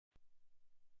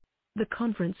The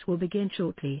conference will begin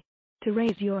shortly. To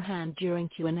raise your hand during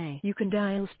Q&A, you can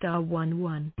dial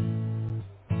 *11.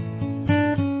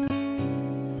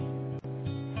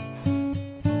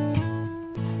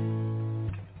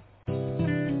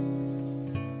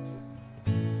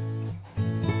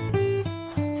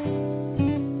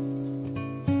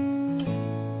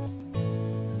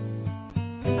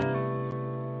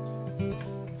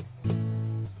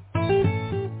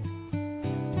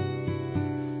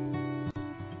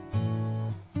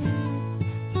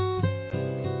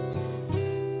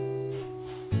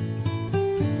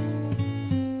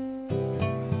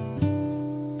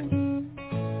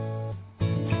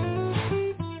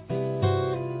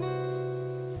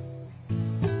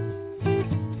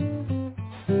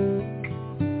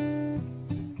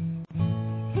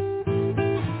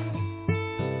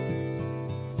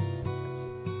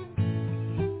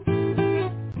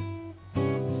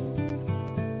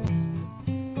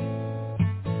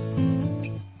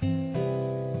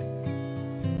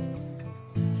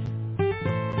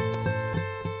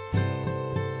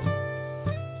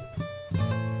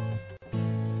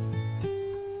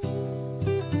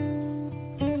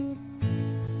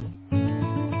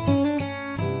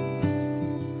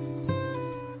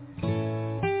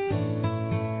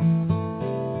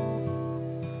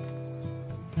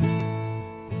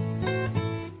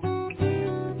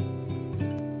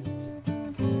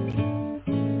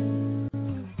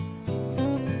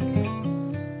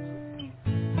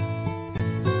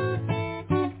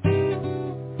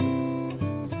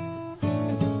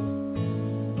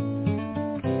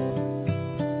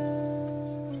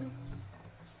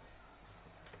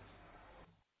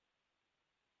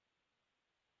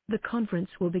 The conference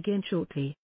will begin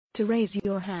shortly. To raise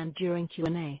your hand during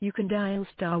Q&A, you can dial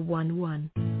 *11.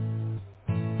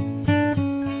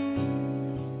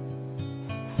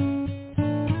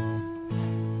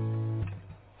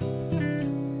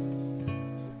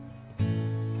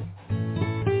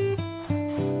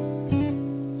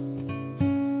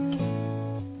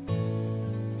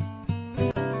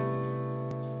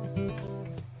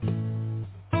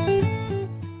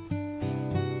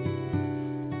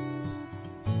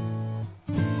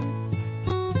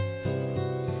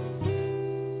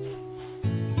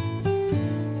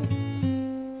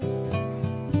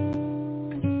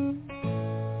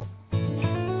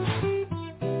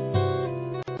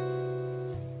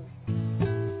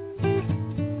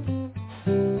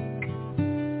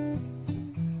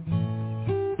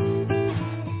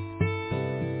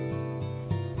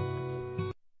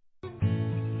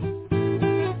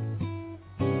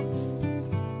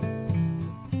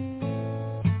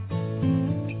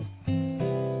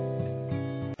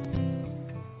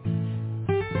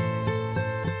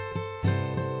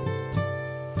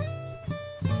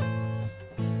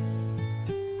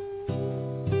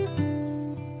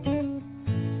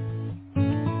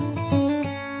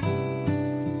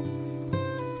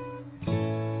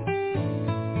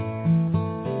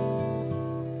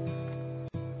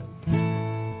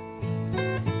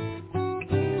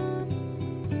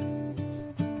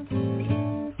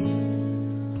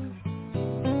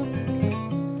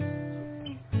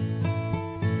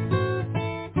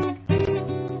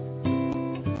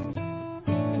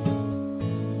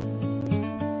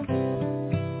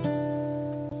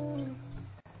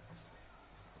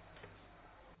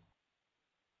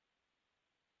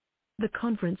 The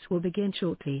conference will begin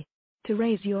shortly. To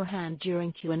raise your hand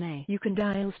during Q&A, you can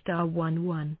dial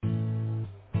 *11.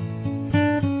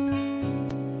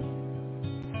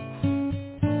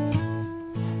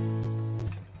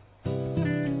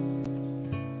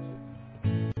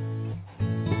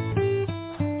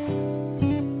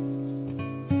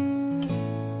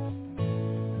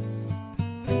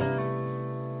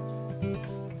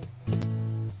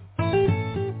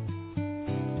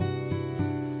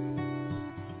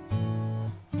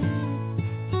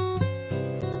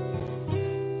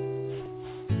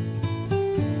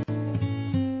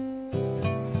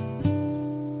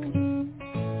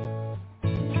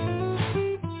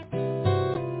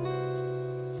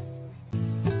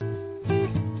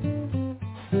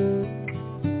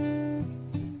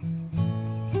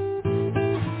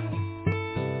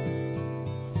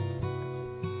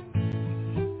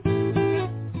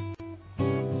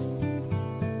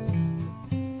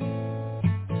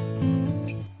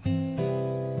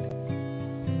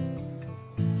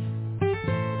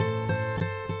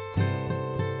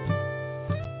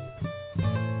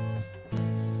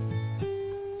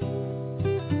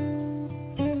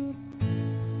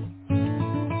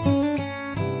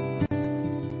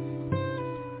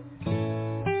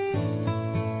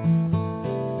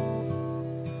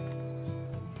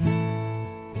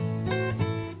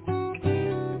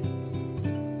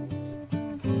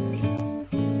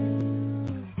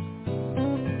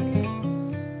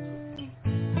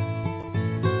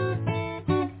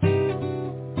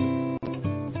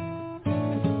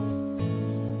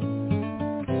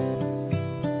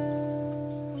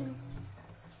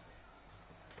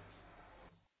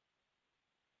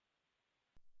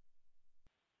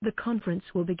 The conference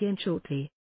will begin shortly.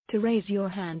 To raise your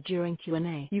hand during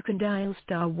Q&A, you can dial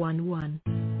 *11.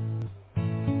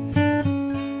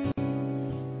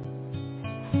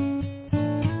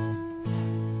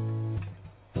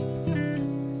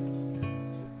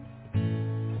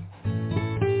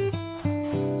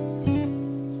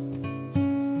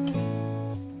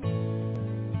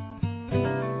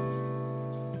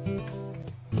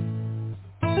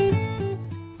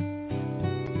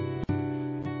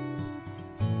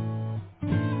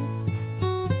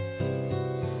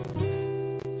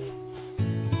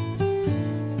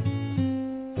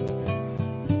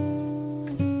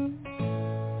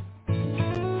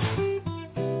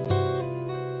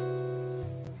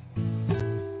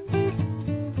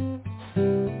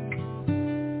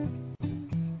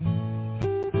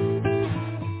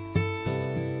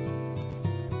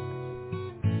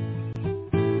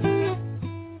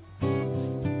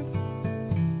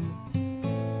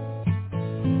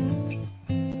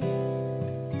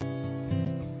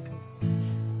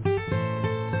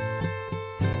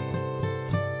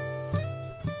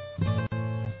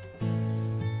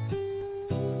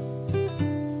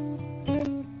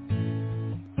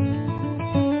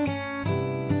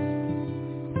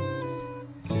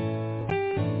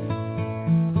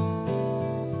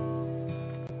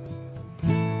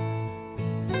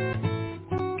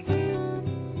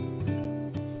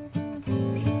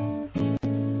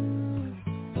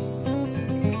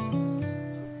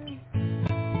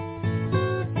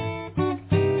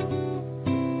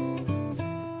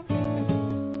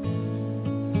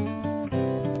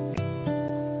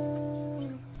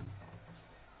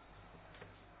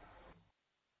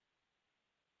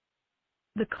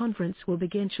 The conference will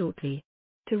begin shortly.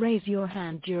 To raise your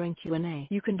hand during Q&A,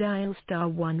 you can dial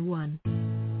 *11.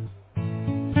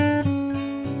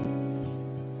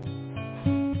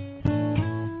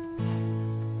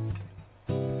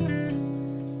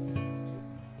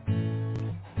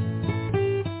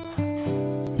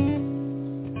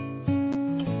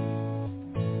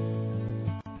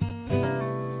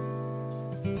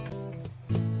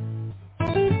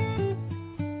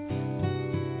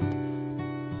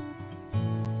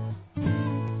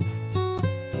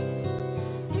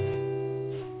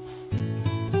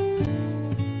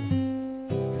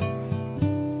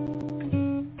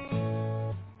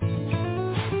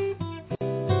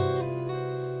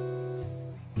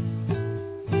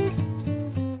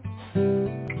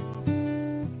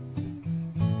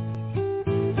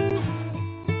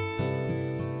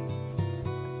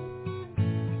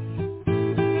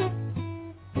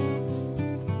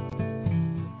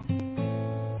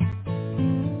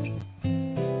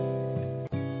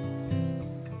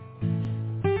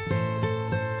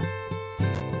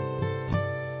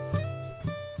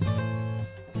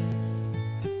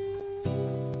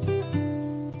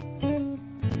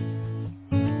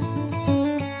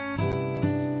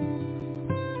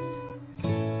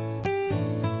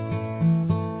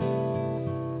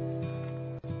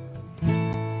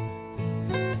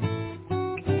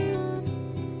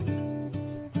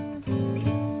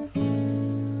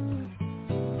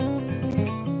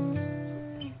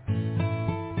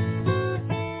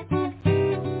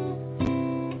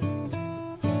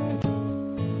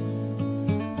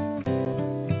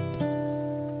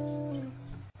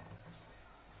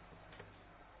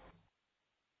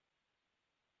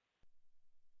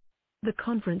 The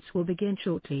conference will begin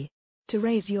shortly. To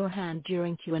raise your hand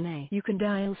during Q&A, you can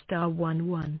dial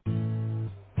 *11.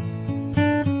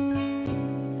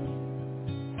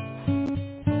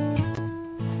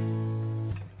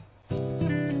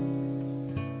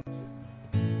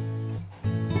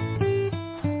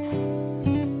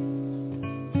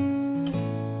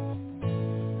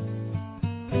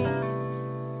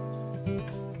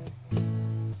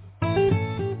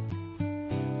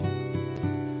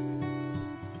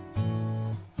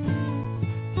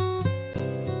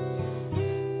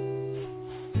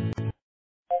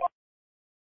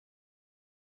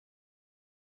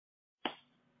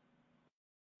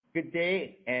 Good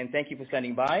day, and thank you for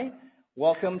standing by.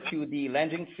 Welcome to the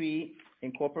Lendingtree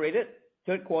Incorporated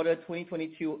Third Quarter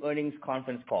 2022 Earnings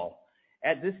Conference Call.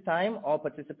 At this time, all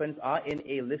participants are in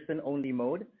a listen-only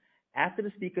mode. After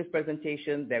the speaker's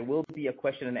presentation, there will be a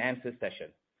question and answer session.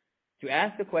 To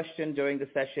ask a question during the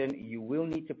session, you will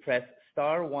need to press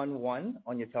 *11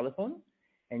 on your telephone,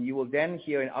 and you will then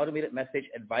hear an automated message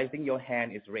advising your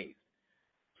hand is raised.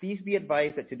 Please be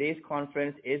advised that today's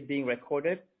conference is being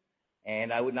recorded.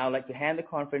 And I would now like to hand the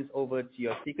conference over to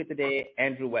your speaker today,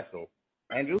 Andrew Wessel.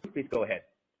 Andrew, please go ahead.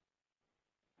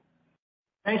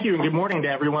 Thank you, and good morning to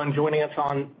everyone joining us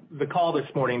on the call this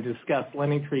morning to discuss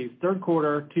Lendingtree's third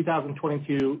quarter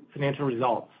 2022 financial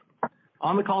results.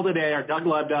 On the call today are Doug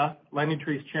Lebda,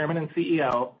 Lendingtree's Chairman and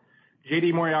CEO,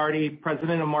 JD Moriarty,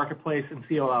 President of Marketplace and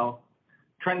COO,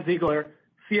 Trent Ziegler,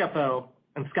 CFO,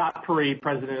 and Scott Perry,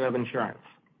 President of Insurance.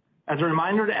 As a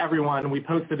reminder to everyone, we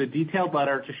posted a detailed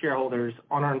letter to shareholders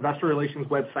on our investor relations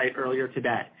website earlier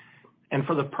today. And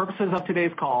for the purposes of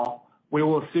today's call, we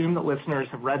will assume that listeners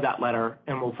have read that letter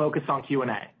and will focus on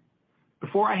Q&A.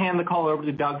 Before I hand the call over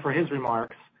to Doug for his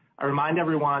remarks, I remind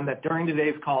everyone that during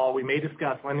today's call, we may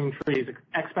discuss Lendingtree's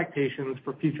expectations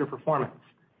for future performance.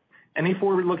 Any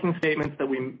forward-looking statements that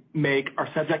we make are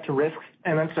subject to risks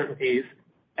and uncertainties,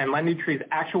 and Lendingtree's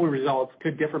actual results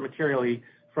could differ materially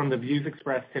from the views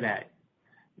expressed today.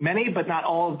 Many, but not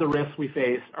all of the risks we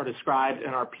face are described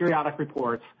in our periodic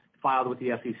reports filed with the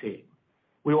SEC.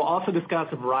 We will also discuss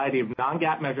a variety of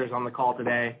non-GAAP measures on the call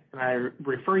today, and I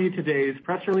refer you to today's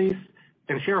press release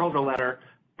and shareholder letter,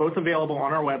 both available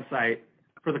on our website,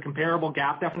 for the comparable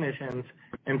GAAP definitions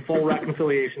and full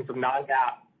reconciliations of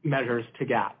non-GAAP measures to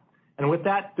GAAP. And with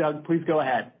that, Doug, please go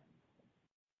ahead.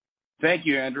 Thank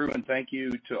you, Andrew, and thank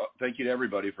you to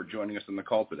everybody for joining us on the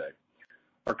call today.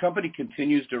 Our company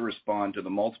continues to respond to the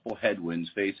multiple headwinds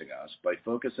facing us by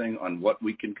focusing on what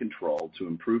we can control to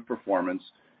improve performance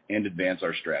and advance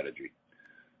our strategy.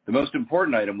 The most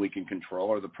important item we can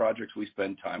control are the projects we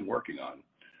spend time working on.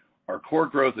 Our core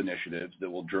growth initiatives that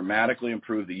will dramatically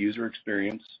improve the user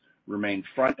experience remain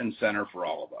front and center for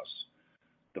all of us.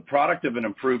 The product of an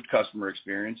improved customer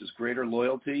experience is greater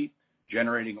loyalty,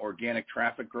 generating organic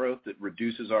traffic growth that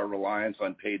reduces our reliance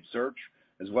on paid search,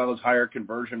 as well as higher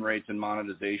conversion rates and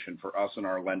monetization for us and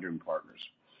our lending partners.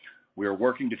 We are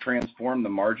working to transform the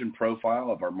margin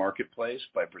profile of our marketplace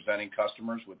by presenting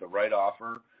customers with the right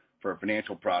offer for a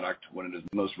financial product when it is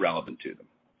most relevant to them.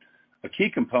 A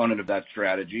key component of that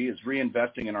strategy is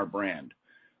reinvesting in our brand.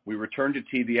 We returned to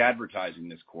TV advertising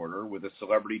this quarter with a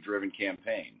celebrity-driven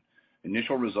campaign.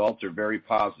 Initial results are very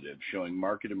positive, showing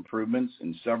market improvements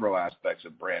in several aspects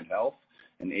of brand health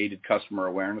and aided customer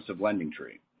awareness of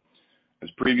Lendingtree.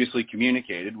 As previously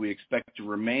communicated, we expect to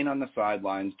remain on the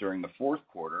sidelines during the fourth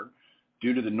quarter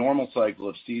due to the normal cycle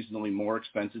of seasonally more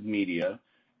expensive media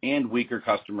and weaker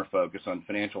customer focus on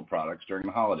financial products during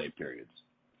the holiday periods.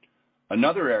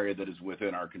 Another area that is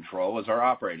within our control is our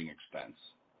operating expense.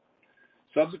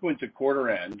 Subsequent to quarter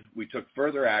end, we took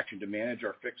further action to manage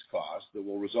our fixed costs that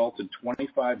will result in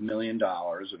 $25 million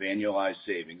of annualized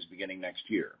savings beginning next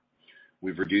year.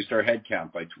 We've reduced our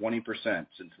headcount by 20%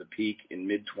 since the peak in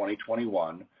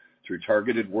mid-2021 through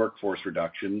targeted workforce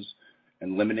reductions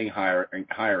and limiting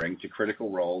hiring to critical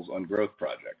roles on growth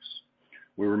projects.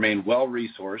 We remain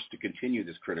well-resourced to continue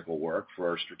this critical work for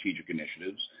our strategic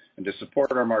initiatives and to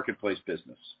support our marketplace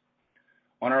business.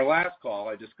 On our last call,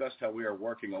 I discussed how we are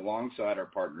working alongside our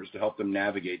partners to help them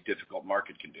navigate difficult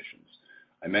market conditions.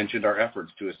 I mentioned our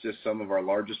efforts to assist some of our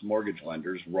largest mortgage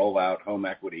lenders roll out home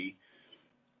equity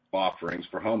offerings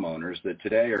for homeowners that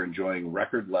today are enjoying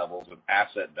record levels of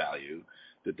asset value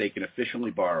that they can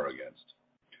efficiently borrow against.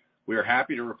 We are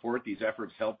happy to report these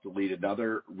efforts helped to lead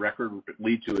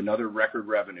to another record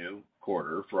revenue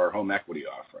quarter for our home equity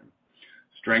offering.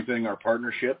 Strengthening our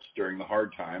partnerships during the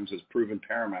hard times has proven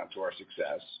paramount to our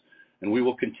success, and we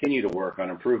will continue to work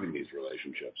on improving these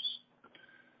relationships.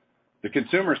 The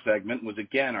consumer segment was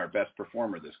again our best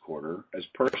performer this quarter, as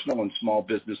personal and small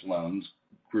business loans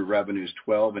grew revenues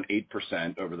 12% and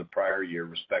 8% over the prior year,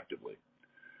 respectively.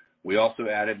 We also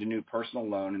added a new personal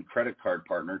loan and credit card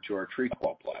partner to our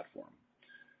TreeQual platform.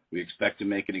 We expect to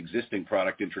make an existing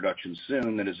product introduction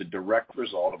soon that is a direct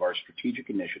result of our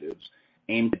strategic initiatives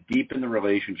aimed to deepen the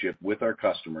relationship with our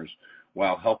customers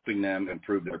while helping them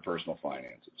improve their personal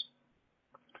finances.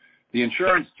 The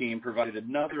insurance team provided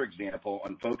another example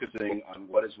on focusing on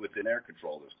what is within their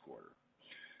control this quarter.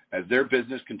 As their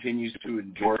business continues to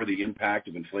endure the impact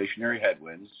of inflationary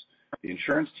headwinds, the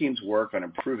insurance team's work on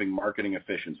improving marketing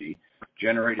efficiency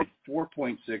generated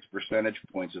 4.6 percentage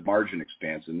points of margin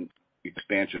expansion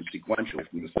sequentially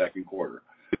from the second quarter,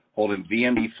 holding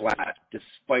VMD flat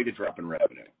despite a drop in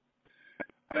revenue.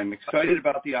 I'm excited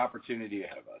about the opportunity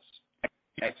ahead of us.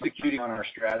 Executing on our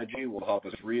strategy will help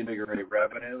us reinvigorate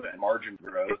revenue and margin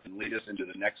growth and lead us into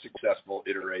the next successful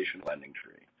iteration of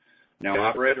Lendingtree. Now,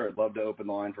 operator, I'd love to open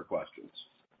the line for questions.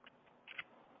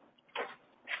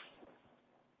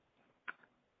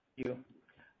 Thank you.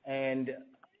 And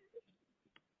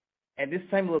at this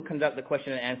time, we'll conduct the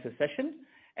question and answer session.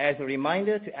 As a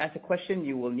reminder, to ask a question,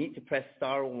 you will need to press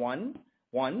star 11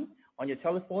 on your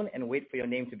telephone and wait for your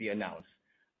name to be announced.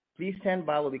 Please stand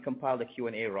by while we compile the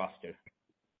Q&A roster.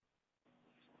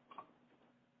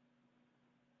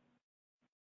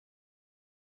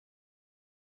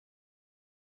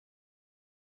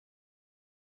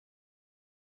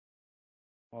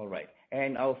 All right.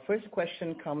 And our first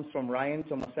question comes from Ryan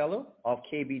Tomasello of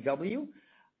KBW.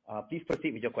 Please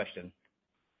proceed with your question.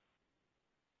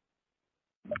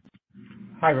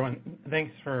 Hi, everyone.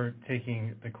 Thanks for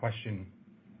taking the question.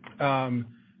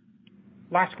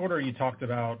 Last quarter, you talked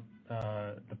about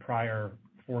the prior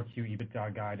 4Q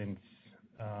EBITDA guidance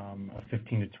of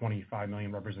 15 to 25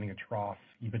 million, representing a trough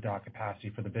EBITDA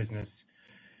capacity for the business.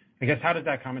 I guess, how does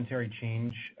that commentary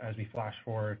change as we flash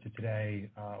forward to today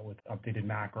with updated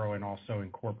macro and also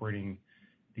incorporating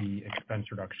the expense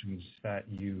reductions that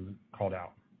you called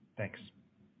out? Thanks.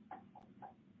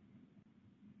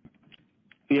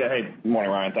 Yeah. Hey, good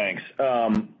morning, Ryan. Thanks.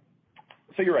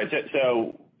 So you're right.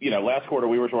 So, last quarter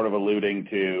we were sort of alluding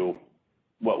to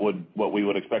what we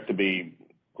would expect to be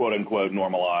quote unquote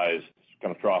normalized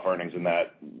kind of trough earnings in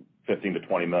that 15 to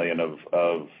 20 million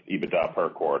of EBITDA per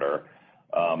quarter.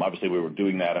 Obviously we were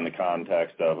doing that in the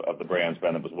context of the brand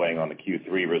spend that was weighing on the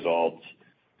Q3 results.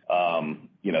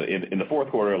 In the fourth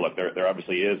quarter, look, there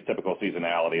obviously is typical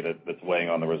seasonality that's weighing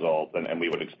on the results, and we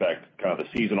would expect kind of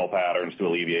the seasonal patterns to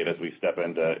alleviate as we step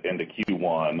into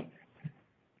Q1.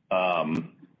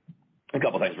 A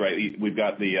couple things, right? We've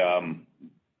got the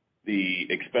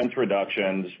expense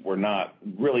reductions. We're not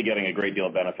really getting a great deal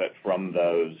of benefit from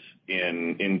those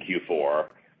in Q4.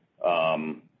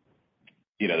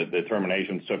 The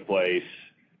terminations took place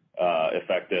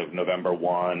effective November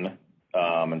 1.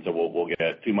 And so we'll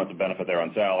get 2 months of benefit there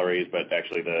on salaries, but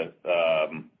actually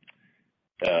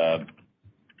the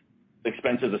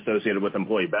expenses associated with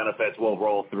employee benefits will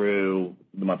roll through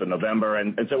the month of November.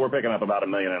 And so we're picking up about $1.5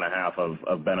 million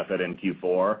of benefit in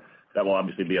Q4. That will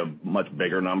obviously be a much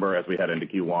bigger number as we head into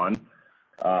Q1.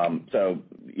 So,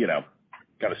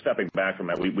 kind of stepping back from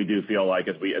that, we do feel like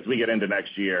as we get into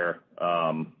next year,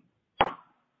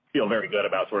 feel very good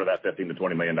about sort of that $15 to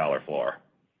 $20 million floor.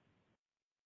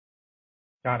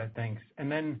 Got it. Thanks.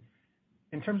 And then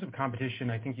in terms of competition,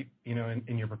 I think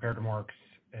in your prepared remarks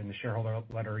in the shareholder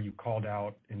letter, you called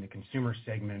out in the consumer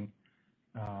segment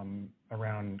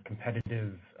around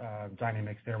competitive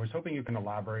dynamics there. I was hoping you can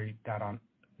elaborate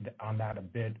on that a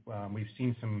bit. We've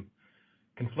seen some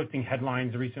conflicting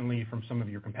headlines recently from some of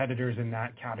your competitors in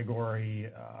that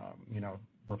category.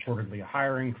 Reportedly a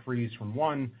hiring freeze from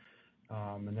one,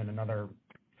 and then another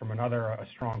a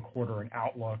strong quarter and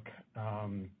outlook.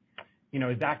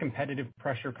 Is that competitive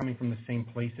pressure coming from the same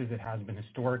places it has been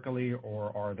historically,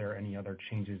 or are there any other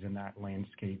changes in that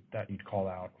landscape that you'd call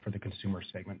out for the consumer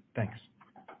segment? Thanks.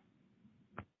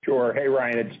 Sure. Hey,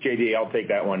 Ryan, it's JD. I'll take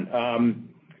that one.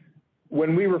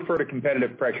 When we refer to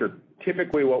competitive pressure,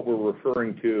 typically what we're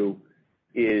referring to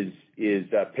is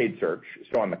paid search.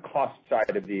 So on the cost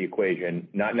side of the equation,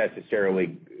 not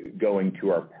necessarily going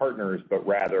to our partners, but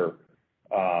rather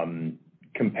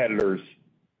competitors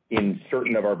in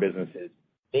certain of our businesses,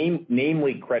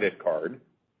 namely credit card,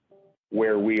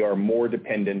 where we are more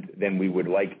dependent than we would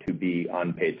like to be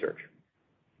on paid search.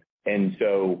 And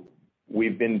so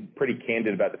we've been pretty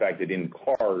candid about the fact that in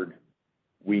card,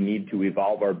 we need to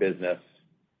evolve our business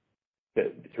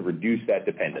to reduce that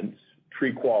dependence.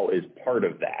 TreeQual is part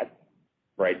of that,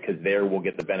 right? Because there we'll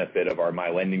get the benefit of our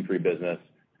Lendingtree business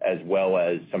as well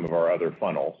as some of our other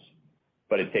funnels.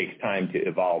 But it takes time to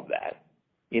evolve that.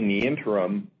 In the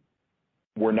interim,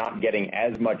 we're not getting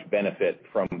as much benefit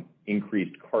from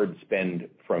increased card spend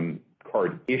from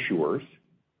card issuers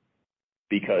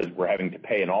because we're having to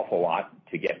pay an awful lot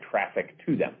to get traffic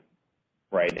to them,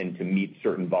 right? And to meet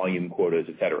certain volume quotas,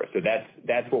 et cetera. So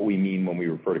that's what we mean when we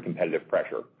refer to competitive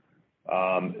pressure.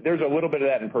 There's a little bit of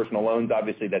that in personal loans.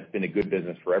 Obviously, that's been a good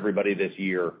business for everybody this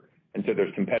year. And so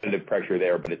there's competitive pressure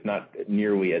there, but it's not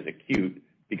nearly as acute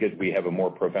because we have a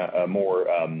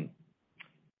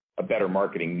better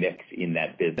marketing mix in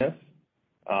that business.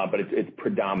 But it's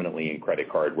predominantly in credit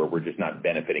card where we're just not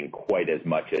benefiting quite as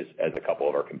much as a couple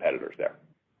of our competitors there.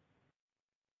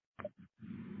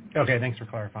 Okay, thanks for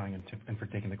clarifying and for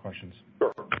taking the questions.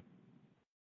 Sure.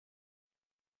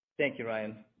 Thank you,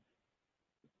 Ryan.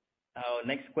 Our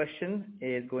next question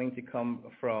is going to come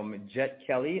from Jed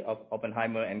Kelly of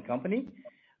Oppenheimer and Company.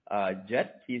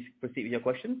 Jed, please proceed with your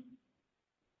question.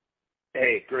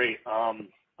 Hey, great.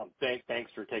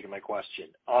 Thanks for taking my question.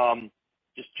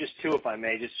 Just two, if I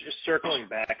may, just circling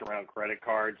back around credit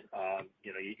cards.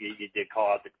 You did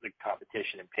call out the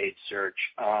competition in paid search.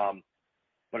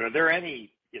 But are there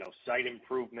any, site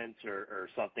improvements or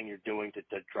something you're doing to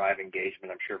drive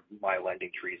engagement? I'm sure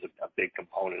Lendingtree is a big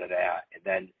component of that. And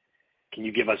then can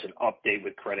you give us an update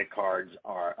with credit cards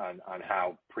on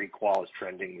how pre-qual is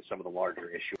trending with some of the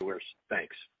larger issuers?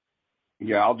 Thanks.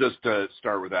 Yeah, I'll just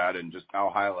start with that and I'll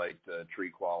highlight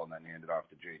TreeQual and then hand it off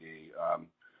to JD.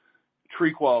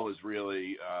 TreeQual is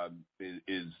really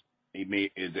is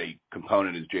a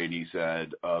component, as JD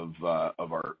said, of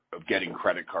getting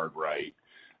credit card right.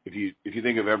 If you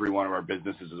think of every one of our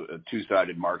businesses as a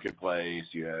two-sided marketplace,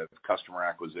 you have customer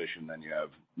acquisition, then you have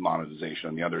monetization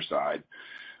on the other side.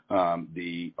 On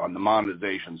the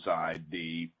monetization side,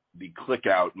 the click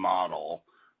out model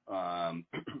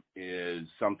is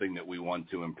something that we want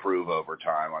to improve over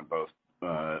time on both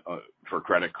for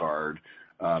credit card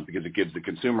because it gives the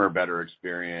consumer a better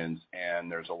experience,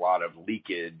 and there's a lot of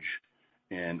leakage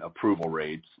in approval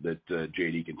rates that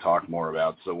JD can talk more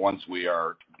about. So once we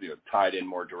are tied in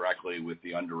more directly with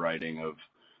the underwriting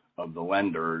of the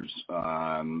lenders,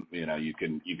 you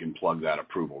can plug that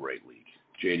approval rate leak.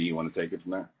 JD, you want to take it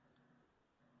from there?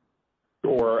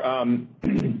 Sure.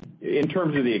 In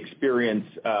terms of the experience,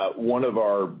 one of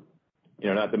our,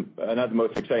 not the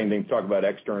most exciting thing to talk about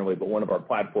externally, but one of our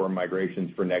platform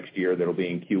migrations for next year that'll be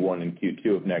in Q1 and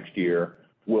Q2 of next year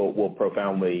will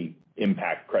profoundly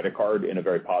impact credit card in a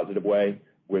very positive way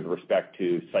with respect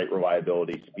to site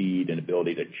reliability, speed, and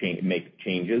ability to make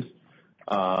changes.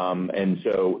 And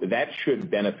so that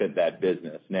should benefit that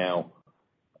business. Now,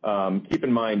 keep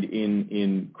in mind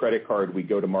in credit card, we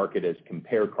go to market as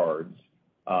compare cards.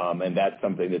 And that's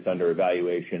something that's under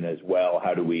evaluation as well.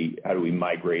 How do we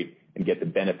migrate and get the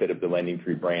benefit of the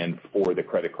Lendingtree brand for the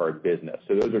credit card business?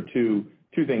 So those are two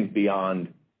things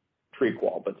beyond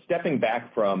TreeQual. But stepping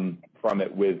back from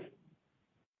it with,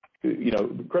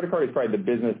 credit card is probably the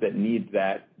business that needs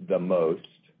that the most.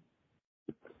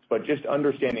 But just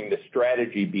understanding the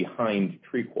strategy behind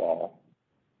TreeQual,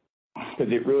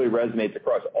 because it really resonates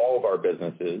across all of our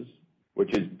businesses,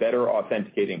 which is better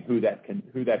authenticating who that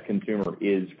consumer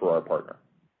is for our partner,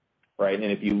 right?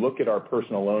 And if you look at our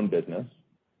personal loan business,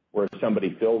 where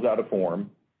somebody fills out a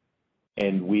form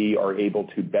and we are able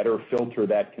to better filter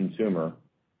that consumer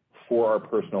for our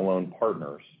personal loan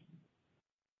partners,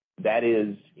 that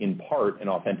is in part an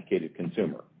authenticated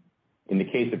consumer. In the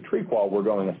case of TreeQual, we're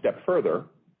going a step further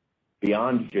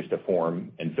beyond just a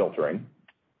form and filtering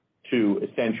to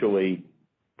essentially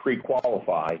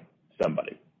pre-qualify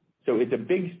somebody. So it's a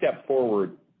big step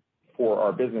forward for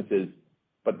our businesses,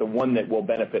 but the one that will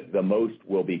benefit the most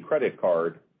will be credit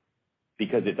card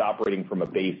because it's operating from a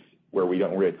base where we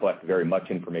don't really collect very much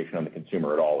information on the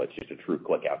consumer at all. It's just a true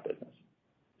click-out business.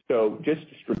 So just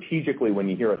strategically, when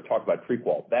you hear us talk about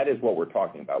TreeQual, that is what we're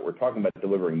talking about. We're talking about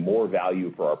delivering more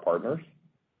value for our partners.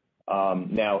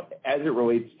 Now, as it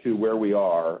relates to where we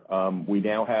are, we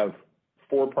now have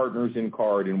 4 partners in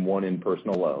card and 1 in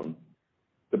personal loan.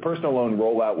 The personal loan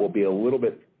rollout will be a little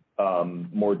bit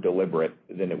more deliberate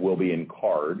than it will be in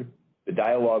card. The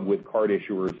dialogue with card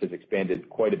issuers has expanded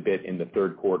quite a bit in the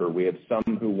third quarter. We have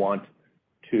some who want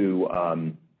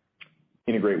to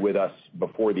integrate with us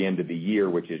before the end of the year,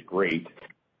 which is great.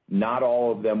 Not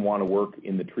all of them want to work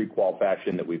in the TreeQual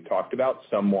fashion that we've talked about.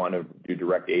 Some want to do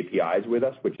direct APIs with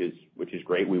us, which is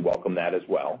great. We welcome that as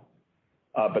well.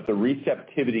 But the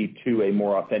receptivity to a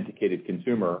more authenticated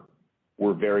consumer,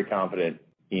 we're very confident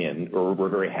in, or we're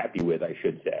very happy with, I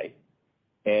should say.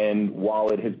 And while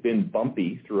it has been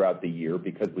bumpy throughout the year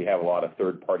because we have a lot of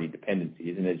third-party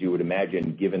dependencies, and as you would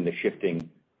imagine, given the shifting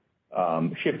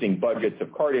budgets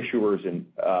of card issuers and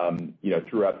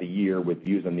throughout the year with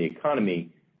views on the economy,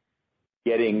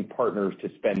 getting partners to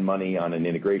spend money on an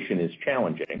integration is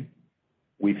challenging.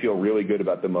 We feel really good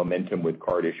about the momentum with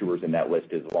card issuers, and that list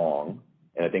is long.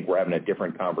 And I think we're having a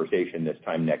different conversation this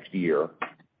time next year.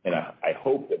 And I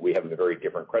hope that we have a very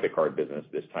different credit card business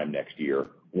this time next year,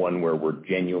 one where we're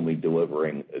genuinely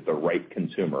delivering the right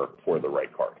consumer for the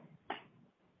right card.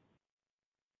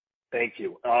 Thank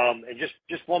you. And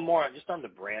just one more, just on the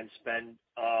brand spend.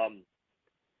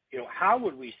 How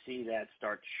would we see that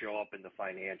start to show up in the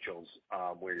financials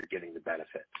where you're getting the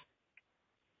benefit?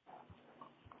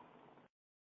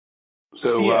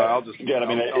 So I'll take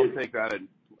that. And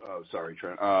sorry,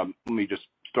 Trent. Let me just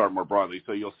start more broadly.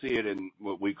 So you'll see it in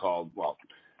what we call,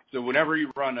 so whenever you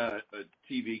run a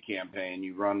TV campaign,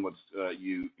 you run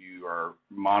you are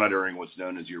monitoring what's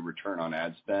known as your return on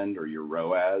ad spend or your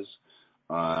ROAS.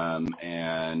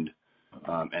 And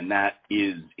that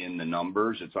is in the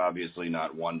numbers. It's obviously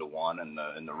not one-to-one, and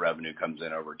the revenue comes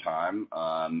in over time.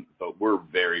 But we're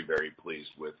very, very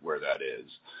pleased with where that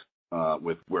is,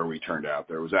 with where we turned out.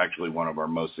 There was actually one of our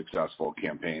most successful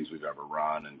campaigns we've ever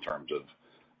run in terms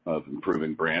of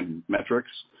improving brand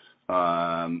metrics.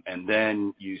 And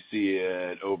then you see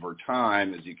it over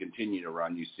time as you continue to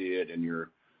run. You see it in your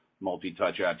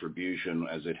multi-touch attribution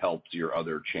as it helps your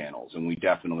other channels, and we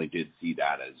definitely did see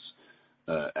that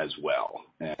as well.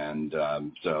 And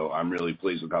so I'm really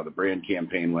pleased with how the brand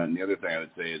campaign went. And the other thing I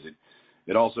would say is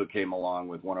It also came along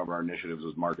with one of our initiatives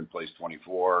was Marketplace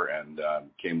 24 and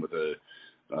came with a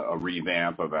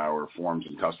revamp of our forms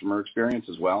and customer experience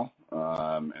as well.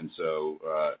 I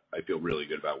feel really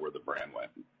good about where the brand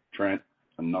went. Trent,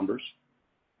 on numbers?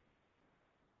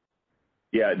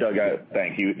 Yeah, Doug,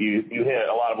 thank you. You hit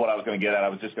a lot of what I was going to get at. I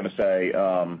was just going to say,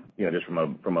 just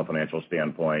from a financial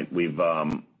standpoint, we've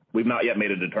not yet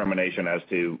made a determination as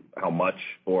to how much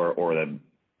or the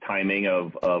timing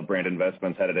of brand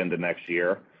investments headed into next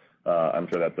year. I'm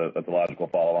sure that's a logical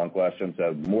follow-on question.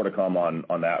 So more to come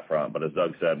on that front. But as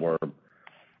Doug said, we're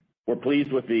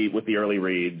pleased with the early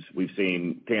reads. We've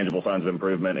seen tangible signs of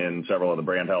improvement in several of the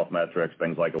brand health metrics,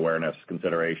 things like awareness,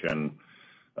 consideration,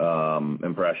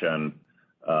 impression.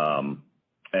 We're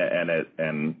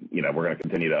going to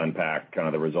continue to unpack kind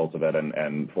of the results of it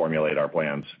and formulate our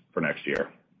plans for next year.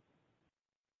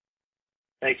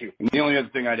 Thank you. And the only other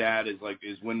thing I'd add is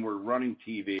when we're running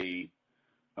TV,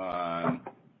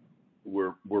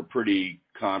 we're pretty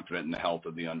confident in the health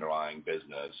of the underlying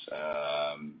business,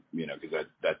 because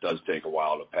that does take a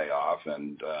while to pay off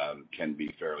and can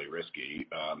be fairly risky.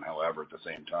 However, at the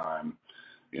same time,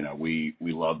 we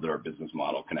love that our business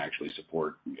model can actually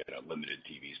support limited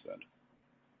TV spend.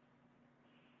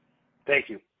 Thank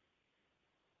you.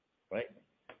 Right.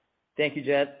 Thank you,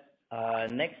 Jed.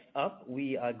 Next up,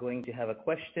 we are going to have a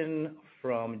question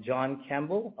from John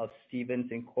Campbell of Stephens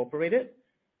Incorporated.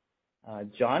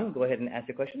 John, go ahead and ask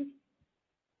your question.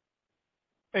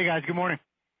 Hey, guys. Good morning.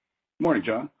 Morning,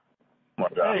 John.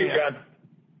 Morning, John. Hey, John.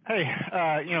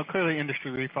 Hey, clearly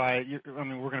industry refi,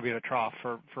 we're going to be at a trough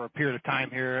for a period of time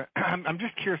here. I'm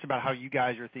just curious about how you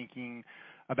guys are thinking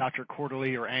about your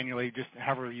quarterly or annually, just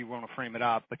however you want to frame it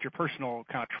up, but your personal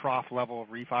kind of trough level of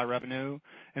refi revenue.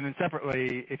 And then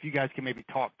separately, if you guys can maybe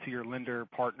talk to your lender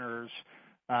partners,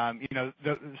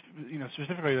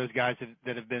 specifically those guys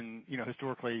that have been,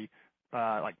 historically,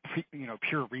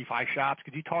 pure refi shops.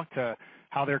 Could you talk to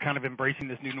how they're kind of embracing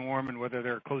this new norm and whether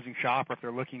they're closing shop or if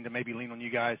they're looking to maybe lean on you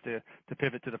guys to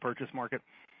pivot to the purchase market?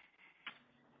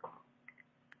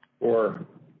 Or,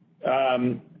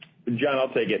 John,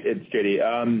 I'll take it. It's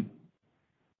JD.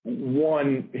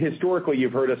 One, historically,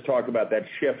 you've heard us talk about that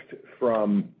shift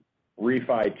from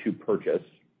refi to purchase,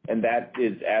 and that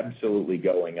is absolutely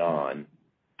going on.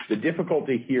 The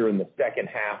difficulty here in the second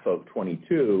half of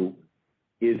 22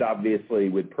 is obviously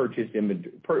with purchase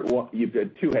inventory. You've got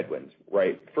two headwinds,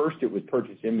 right? First, it was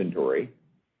purchase inventory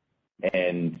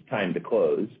and time to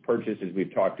close. Purchase, as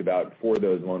we've talked about, for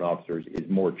those loan officers is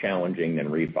more challenging than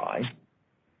refi.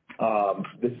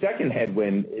 The second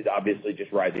headwind is obviously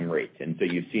just rising rates. And so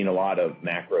you've seen a lot of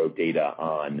macro data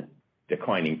on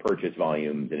declining purchase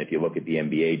volumes. And if you look at the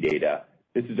MBA data,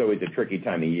 this is always a tricky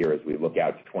time of year as we look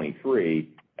out to 23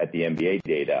 at the MBA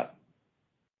data,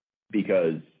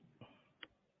 because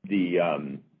the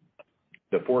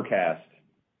forecast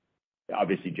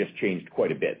obviously just changed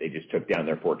quite a bit. They just took down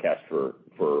their forecast for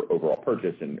overall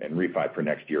purchase and refi for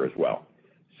next year as well.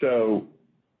 So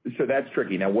that's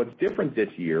tricky. Now, what's different this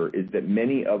year is that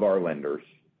many of our lenders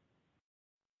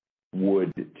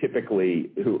would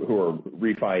typically, who are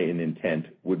refi in intent,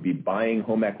 would be buying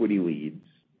home equity leads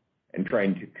and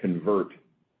trying to convert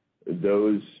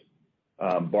those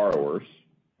borrowers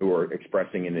who are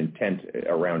expressing an intent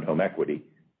around home equity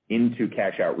into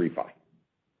cash out refi.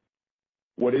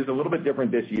 What is a little bit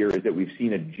different this year is that we've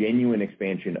seen a genuine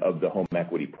expansion of the home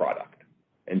equity product.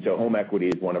 And so home equity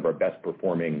is one of our best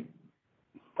performing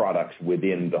products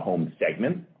within the home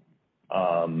segment.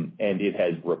 And it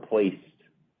has replaced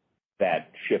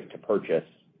that shift to purchase,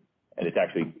 and it's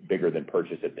actually bigger than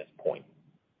purchase at this point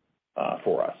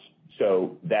for us.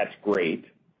 So that's great.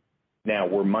 Now,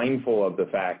 we're mindful of the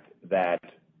fact that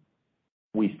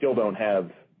we still don't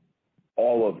have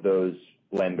all of those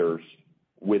lenders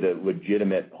with a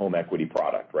legitimate home equity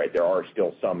product, right? There are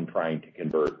still some trying to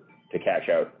convert to cash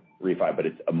out refi, but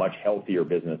it's a much healthier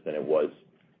business than it was,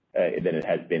 than it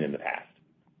has been in the past.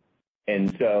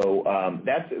 And so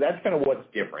that's kind of what's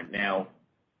different. Now,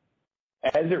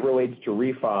 as it relates to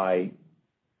refi,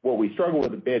 what we struggle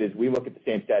with a bit is we look at the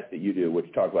same stats that you do,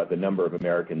 which talk about the number of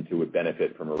Americans who would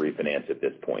benefit from a refinance at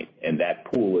this point. And that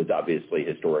pool is obviously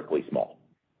historically small.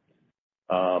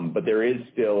 But there is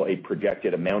still a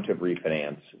projected amount of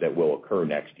refinance that will occur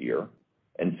next year.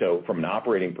 And so from an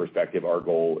operating perspective, our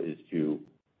goal is to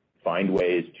find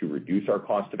ways to reduce our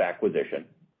cost of acquisition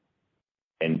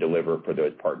and deliver for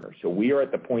those partners. So we are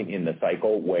at the point in the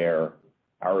cycle where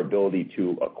our ability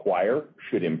to acquire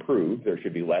should improve. There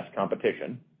should be less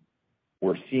competition.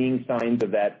 We're seeing signs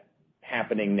of that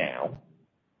happening now.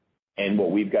 And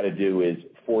what we've got to do is,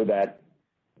 for that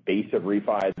base of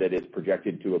refi that is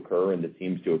projected to occur and that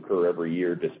seems to occur every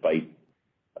year despite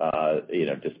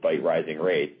despite rising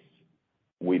rates,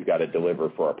 we've got to deliver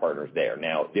for our partners there.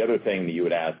 Now, the other thing that you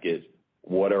would ask is,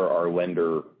 what are our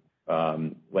lender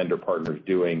partners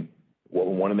doing? Well,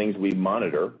 one of the things we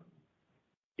monitor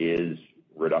is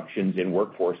reductions in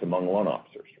workforce among loan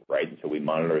officers, right? And so we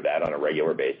monitor that on a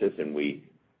regular basis, and we've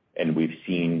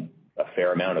seen a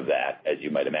fair amount of that, as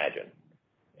you might imagine.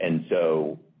 And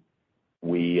so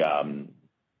we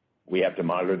have to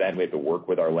monitor that, and we have to work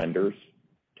with our lenders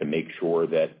to make sure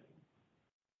that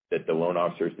the loan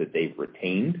officers that they've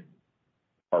retained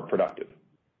are productive.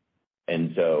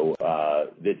 And so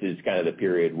this is kind of the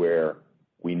period where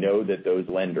we know that those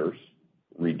lenders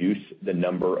reduce the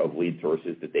number of lead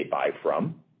sources that they buy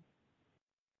from,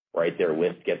 right? Their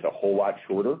list gets a whole lot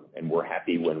shorter, and we're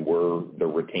happy when we're the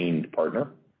retained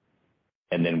partner.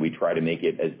 And then we try to make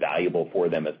it as valuable for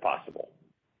them as possible.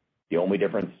 The only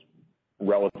difference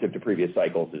relative to previous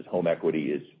cycles is home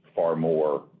equity is far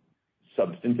more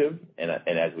substantive. And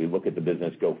as we look at the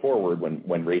business go forward,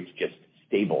 when rates just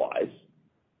stabilize,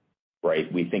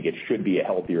 right, we think it should be a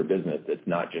healthier business that's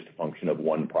not just a function of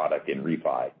one product in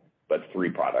refi, but three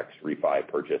products: refi,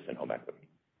 purchase, and home equity.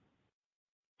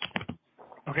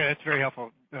 Okay, that's very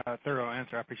helpful, thorough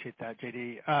answer. I appreciate that,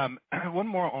 JD. One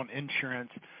more on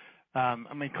insurance. I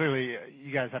mean, clearly,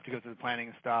 you guys have to go through the planning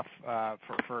and stuff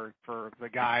for the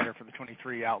guide or for the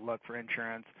 23 outlook for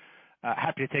insurance.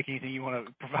 Happy to take anything you want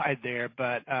to provide there,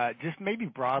 but just maybe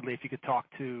broadly, if you could talk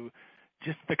to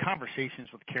just the conversations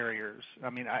with carriers. I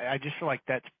mean, I just feel like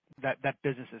that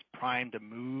business is primed to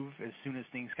move as soon as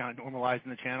things kind of normalize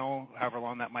in the channel, however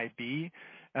long that might be.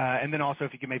 And then also,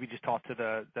 if you could maybe just talk to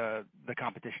the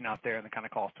competition out there and the kind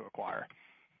of cost to acquire.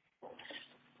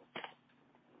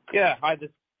 Yeah, hi, this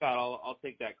is Scott. I'll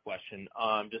take that question.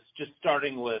 Just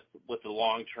starting with the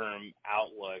long-term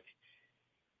outlook.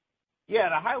 Yeah,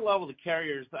 at a high level, the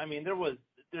carriers, I mean,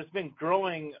 there's been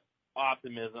growing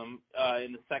optimism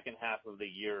in the second half of the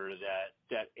year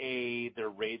that their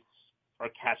rates are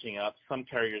catching up. Some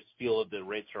carriers feel that the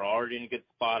rates are already in a good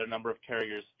spot. A number of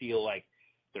carriers feel like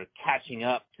they're catching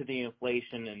up to the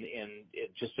inflation, and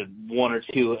just one or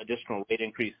two additional rate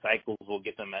increase cycles will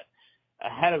get them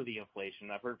ahead of the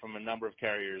inflation. I've heard from a number of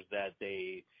carriers that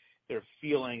they're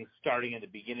feeling, starting at the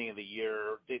beginning of the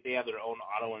year, they have their own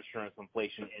auto insurance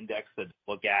inflation index that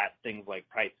look at things like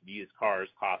price of used cars,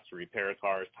 cost to repair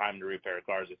cars, time to repair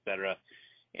cars, et cetera.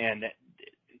 And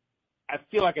I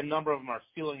feel like a number of them are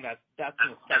feeling that that's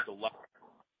going to start to level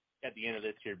at the end of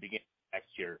this year, beginning of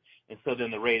next year. And so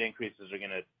then the rate increases are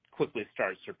going to quickly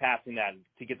start surpassing that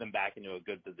to get them back into a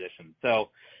good position. So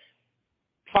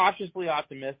cautiously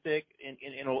optimistic,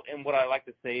 and what I like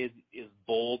to say is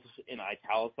bold and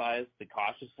italicized the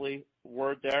cautiously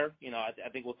word there. You know, I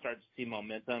think we'll start to see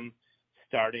momentum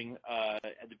starting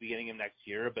at the beginning of next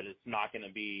year, but it's not going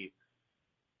to be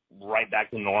right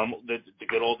back to normal, the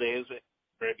good old days at the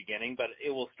very beginning, but it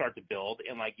will start to build.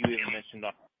 And like you even mentioned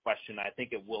on the question, I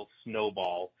think it will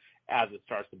snowball as it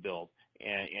starts to build,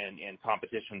 and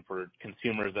competition for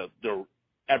consumers.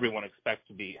 Everyone expects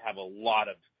to have a lot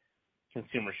of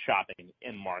consumer shopping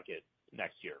in market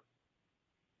next year.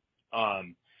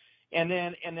 And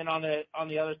then on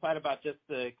the other side about just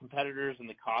the competitors and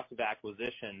the cost of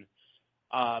acquisition,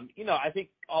 I think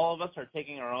all of us are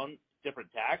taking our own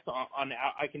different tacks.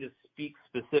 I can just speak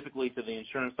specifically to the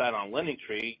insurance side on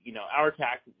Lendingtree. Our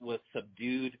tack with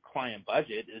subdued client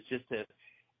budget is just to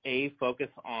A, focus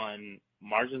on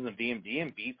margins and BMD,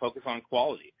 and B, focus on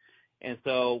quality. And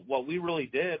so what we really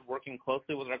did, working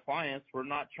closely with our clients, we're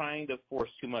not trying to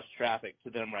force too much traffic to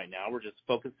them right now. We're just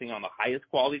focusing on the highest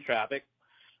quality traffic,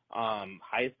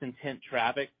 highest intent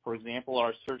traffic. For example,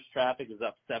 our search traffic is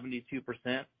up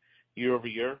 72% year over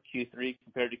year, Q3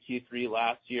 compared to Q3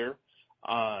 last year.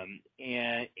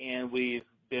 And we've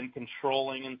been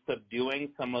controlling and subduing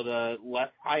some of the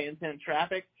less high intent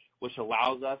traffic, which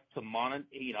allows us to monetize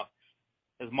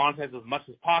as much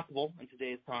as possible in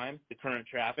today's time, the current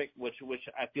traffic, which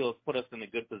I feel has put us in a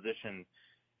good position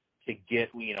to get,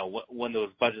 when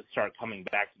those budgets start coming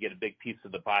back, to get a big piece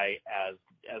of the pie, as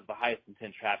the highest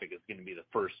intent traffic is going to be the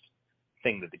first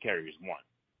thing that the carriers want.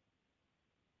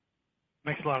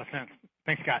 Makes a lot of sense.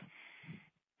 Thanks, Scott.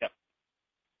 Yep.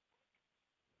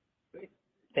 Great.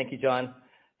 Thank you, John.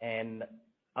 And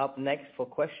up next for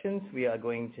questions, we are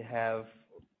going to have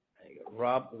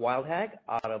Rob Wildhack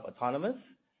out of Autonomous.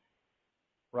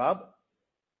 Rob?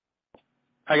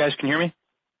 Hi, guys. Can you hear me?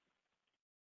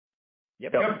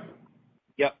 Yep.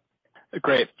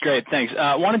 Great. Thanks.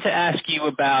 Wanted to ask you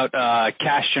about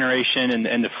cash generation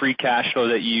and the free cash flow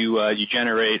that you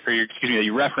generate, that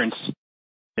you reference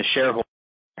the shareholder.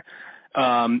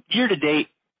 Year to date,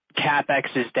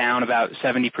 CapEx is down about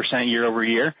 70%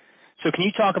 year-over-year. So can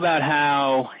you talk about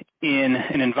how, in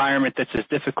an environment that's as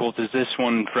difficult as this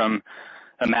one from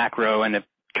a macro and a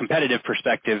competitive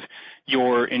perspective,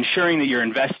 you're ensuring that you're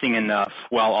investing enough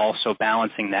while also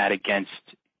balancing that against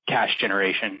cash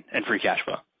generation and free cash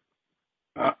flow?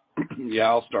 Yeah,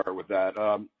 I'll start with that.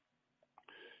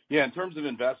 In terms of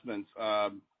investments,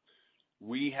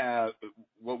 we have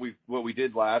what we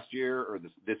did last year or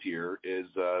this year is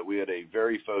we had a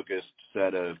very focused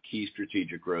set of key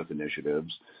strategic growth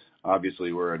initiatives.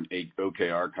 Obviously, we're an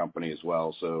OKR company as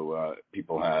well, so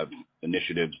people have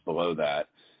initiatives below that.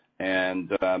 And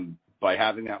by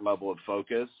having that level of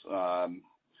focus,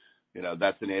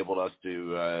 that's enabled us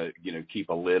to keep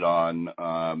a lid on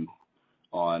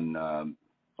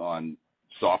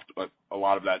soft. A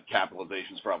lot of that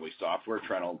capitalization is probably software.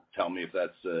 Trent will tell me if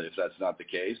that's not the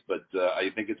case, but I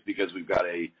think it's because we've got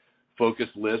a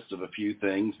focused list of a few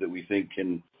things that we think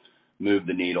can move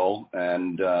the needle,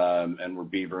 and we're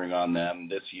beavering on them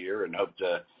this year, and hope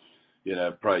to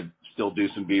probably still do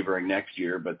some beavering next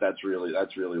year. But that's really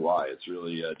why. It's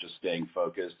really just staying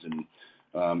focused, and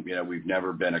we've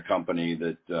never been a company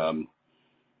that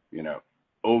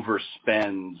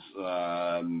overspends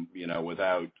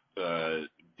without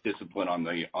discipline on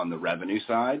the revenue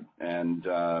side, and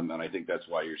I think that's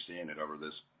why you're seeing it over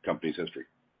this company's history.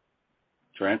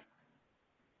 Trent,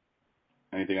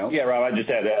 anything else? Yeah, Rob, I'd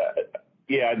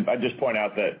just point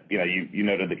out that you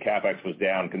noted the CapEx was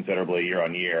down considerably year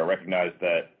on year. Recognize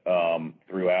that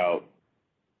throughout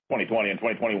 2020 and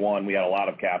 2021 we had a lot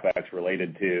of CapEx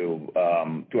related to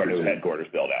our new headquarters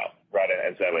build out, right?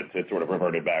 And so it sort of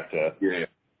reverted back to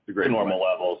normal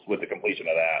levels with the completion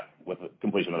of that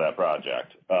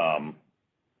project. So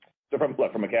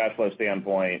from a cash flow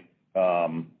standpoint,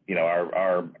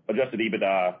 our adjusted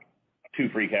EBITDA to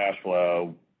free cash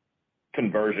flow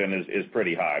conversion is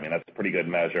pretty high. I mean, that's a pretty good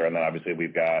measure. And then obviously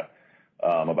we've got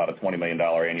about a $20 million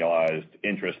annualized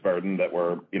interest burden that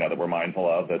we're mindful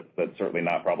of. That's certainly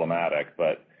not problematic,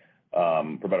 but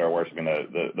for better or worse, I mean,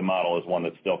 the model is one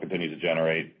that still continues to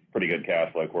generate pretty good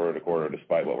cash flow quarter to quarter,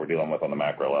 despite what we're dealing with on the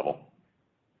macro level.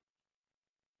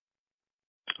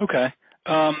 Okay.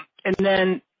 And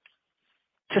then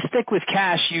to stick with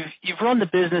cash, you've run the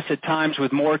business at times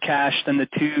with more cash than the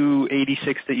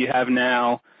 $286 that you have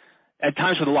now, at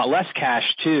times with a lot less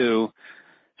cash too.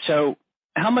 So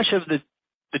how much of the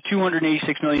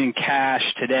 $286 million in cash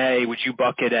today would you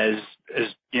bucket as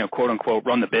quote unquote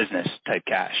run the business type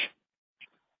cash?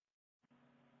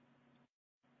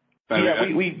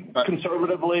 Yeah, we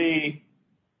conservatively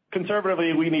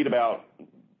we need about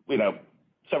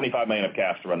 $75 million of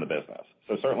cash to run the business.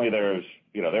 So certainly there's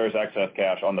excess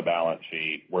cash on the balance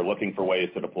sheet. We're looking for ways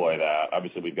to deploy that.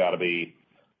 Obviously, we've got to be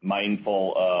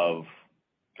mindful of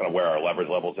kind of where our leverage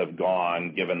levels have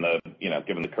gone, given the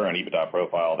current EBITDA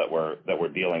profile that we're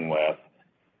dealing with.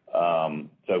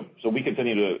 So we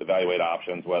continue to evaluate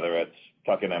options, whether it's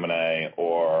tuck-in M&A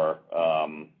or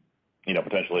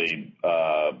potentially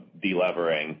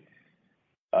delevering.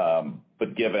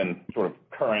 But given sort of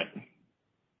current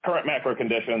macro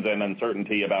conditions and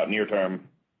uncertainty about near-term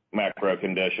macro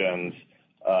conditions,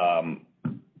 holding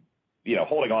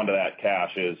on to that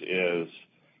cash is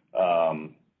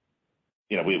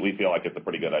we feel like it's a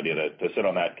pretty good idea to sit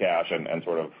on that cash and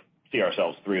sort of see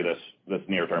ourselves through this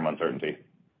near-term uncertainty.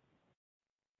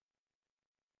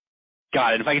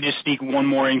 Got it. If I could just sneak one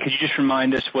more in, could you just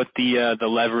remind us what the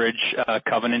leverage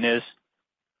covenant is?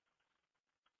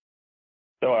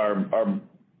 So our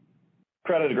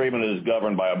credit agreement is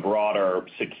governed by a broader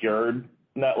secured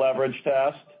net leverage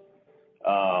test.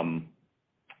 And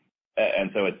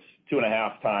so it's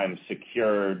 2.5 times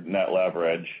secured net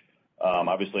leverage.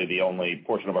 Obviously, the only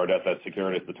portion of our debt that's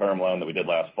secured is the term loan that we did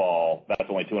last fall. That's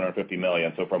only $250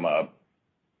 million. So from a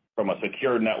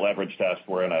secured net leverage test,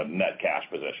 we're in a net cash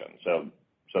position. So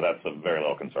that's a very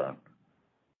low concern.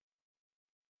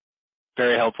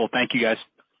 Very helpful. Thank you, guys.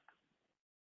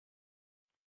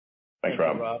 Thanks,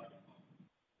 Rob.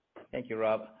 Thank you,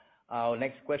 Rob. Our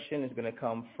next question is going to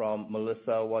come from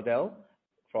Melissa Waddell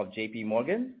from JP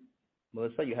Morgan.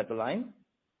 Melissa, you have the line.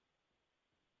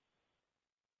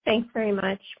 Thanks very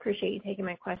much. Appreciate you taking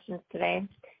my questions today.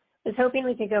 I was hoping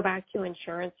we could go back to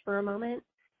insurance for a moment.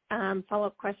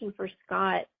 Follow-up question for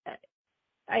Scott.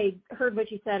 I heard what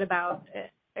you said about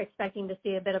expecting to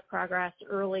see a bit of progress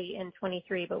early in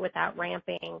 23, but with that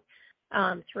ramping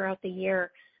throughout the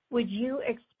year. Would you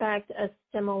expect a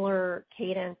similar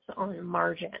cadence on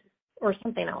margin or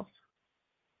something else?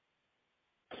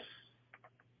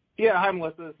 Yeah, hi,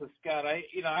 Melissa. This is Scott. I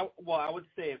would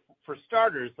say for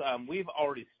starters, we've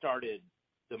already started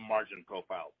margin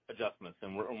profile adjustments,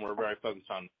 and we're very focused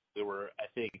on. We were, I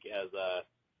think, as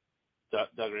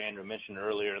Doug or Andrew mentioned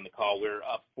earlier in the call, we're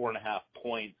up 4.5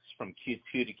 points from Q2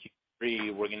 to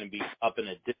Q3. We're going to be up an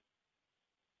additional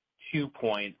 2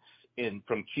 points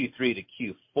from Q3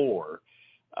 to Q4.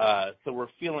 So we're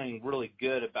feeling really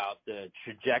good about the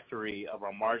trajectory of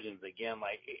our margins. Again,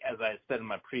 like as I said in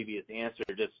my previous answer,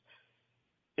 just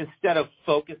instead of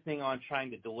focusing on trying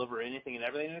to deliver anything and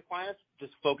everything to the clients,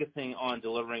 just focusing on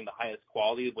delivering the highest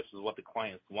quality, which is what the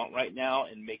clients want right now,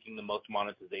 and making the most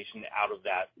monetization out of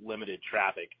that limited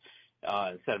traffic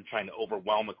instead of trying to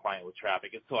overwhelm a client with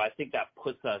traffic. And so I think that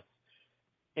puts us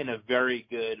in a very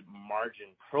good margin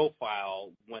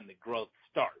profile when the growth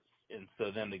starts. And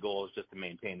so then the goal is just to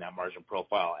maintain that margin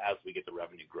profile as we get the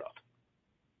revenue growth.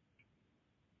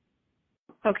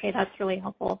 Okay, that's really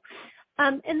helpful.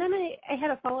 And then I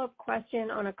had a follow-up question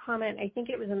on a comment, I think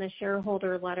it was in the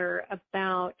shareholder letter,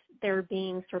 about there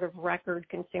being sort of record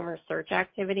consumer search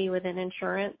activity within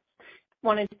insurance.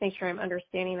 Wanted to make sure I'm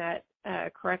understanding that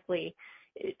correctly.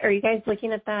 Are you guys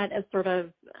looking at that as sort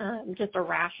of just a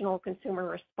rational consumer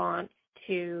response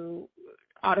to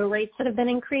auto rates that have been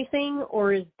increasing,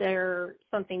 or is there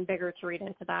something bigger to read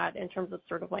into that in terms of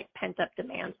sort of like pent-up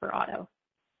demand for auto?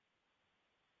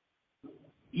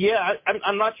 Yeah,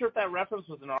 I'm not sure if that reference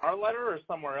was in our letter or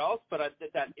somewhere else, but I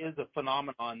think that is a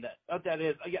phenomenon that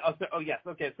is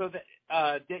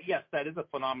a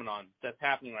phenomenon that's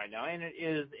happening right now, and it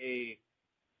is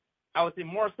I would say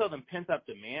more so than pent-up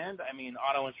demand. I mean,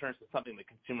 auto insurance is something that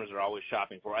consumers are always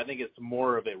shopping for. I think it's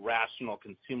more of a rational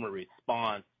consumer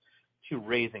response to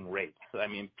raising rates. I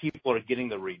mean, people are getting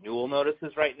the renewal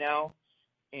notices right now,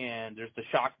 and there's the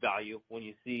shock value when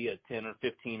you see a 10 or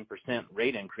 15%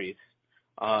 rate increase.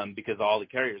 Because all the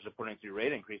carriers are putting through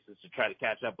rate increases to try to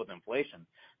catch up with inflation.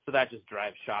 So that just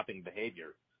drives shopping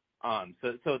behavior.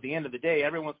 So at the end of the day,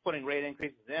 everyone's putting rate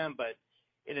increases in, but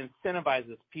it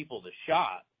incentivizes people to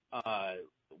shop,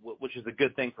 which is a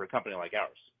good thing for a company like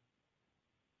ours.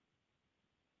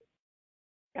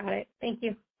 Got it. Thank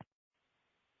you.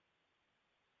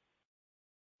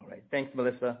 All right. Thanks,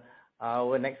 Melissa.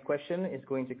 Our next question is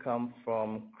going to come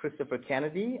from Christopher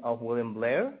Kennedy of William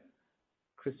Blair.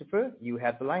 Christopher, you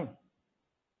have the line.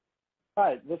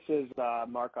 Hi, this is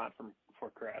Mark on for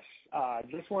Chris.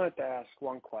 Just wanted to ask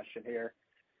one question here.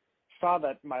 Saw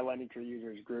that my Lendingtree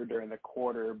users grew during the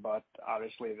quarter, but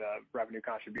obviously the revenue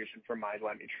contribution from my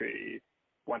Lendingtree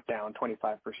went down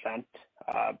 25%.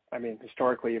 I mean,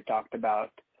 historically, you've talked about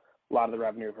a lot of the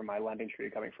revenue from my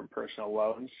Lendingtree coming from personal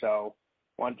loans. So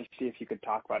wanted to see if you could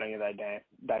talk about any of that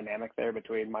dynamic there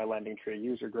between my Lendingtree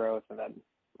user growth and then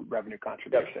revenue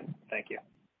contribution. Yep. Thank you.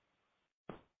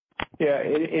 Yeah,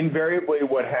 invariably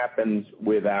what happens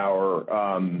with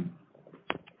our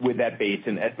with that base,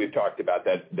 and as we've talked about,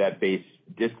 that base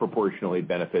disproportionately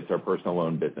benefits our personal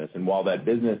loan business. And while that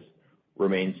business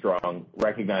remains strong,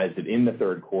 recognize that in the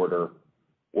third quarter,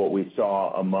 what we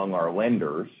saw among our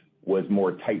lenders was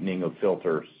more tightening of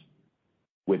filters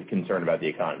with concern about the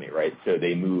economy, right? So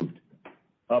they moved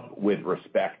up with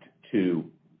respect to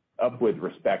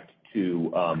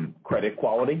credit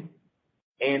quality,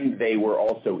 and they were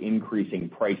also increasing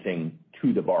pricing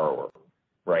to the borrower,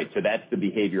 right? So that's the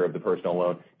behavior of the personal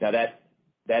loan. Now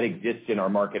that exists in our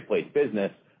marketplace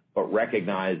business, but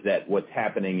recognize that what's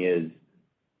happening is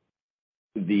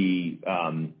the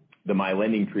My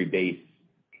Lendingtree base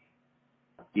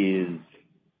is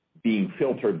being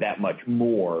filtered that much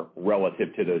more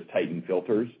relative to those tightened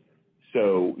filters.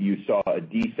 So you saw a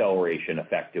deceleration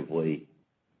effectively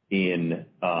in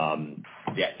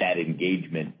that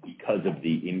engagement because of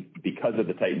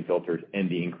the tightened filters and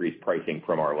the increased pricing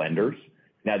from our lenders.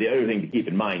 Now, the other thing to keep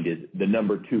in mind is the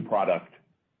number 2 product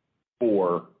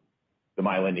for the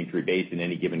My Lendingtree base in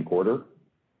any given quarter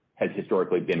has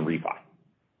historically been refi.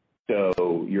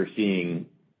 So you're seeing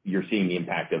the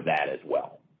impact of that as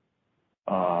well.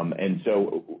 And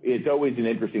so it's always an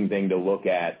interesting thing to look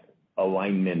at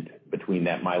alignment between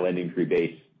that My Lendingtree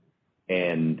base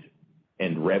and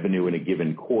revenue in a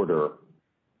given quarter.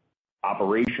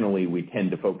 Operationally, we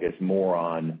tend to focus more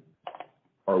on,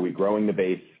 are we growing the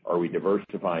base? Are we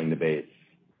diversifying the base?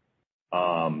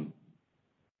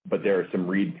 But there are some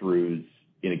read-throughs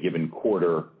in a given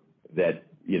quarter that,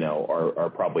 are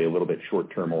probably a little bit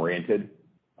short-term oriented.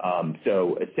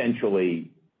 So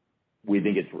essentially, we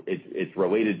think it's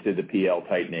related to the PL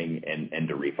tightening and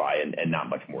to refi and not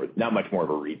much more of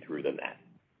a read-through than that.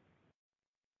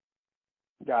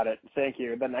 Got it. Thank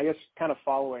you. Then I guess kind of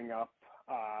following up,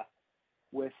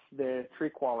 with the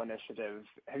TreeQual initiative,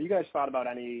 have you guys thought about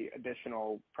any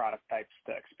additional product types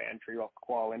to expand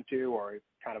TreeQual into, or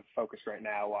kind of focused right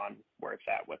now on where it's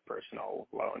at with personal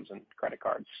loans and credit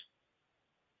cards?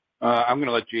 I'm going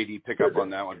to let JD pick up on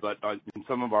that one, but in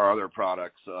some of our other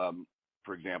products,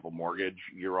 for example, mortgage,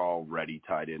 you're already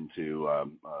tied into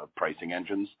pricing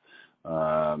engines. So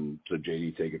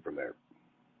JD, take it from there.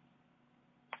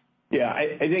 Yeah,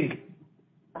 I think,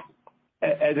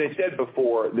 as I said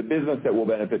before, the business that will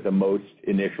benefit the most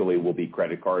initially will be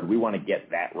credit card. We want to get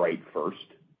that right first.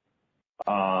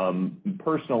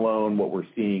 Personal loan, what we're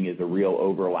seeing is a real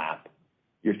overlap.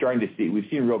 We've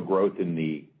seen real growth in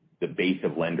the base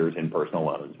of lenders in personal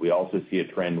loans. We also see a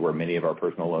trend where many of our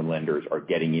personal loan lenders are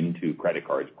getting into credit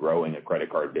cards, growing a credit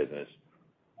card business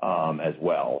as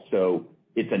well. So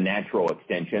it's a natural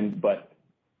extension, but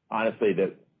honestly,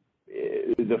 the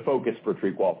focus for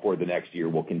TreeQual for the next year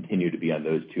will continue to be on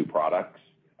those two products.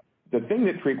 The thing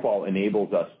that TreeQual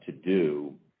enables us to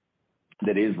do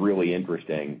that is really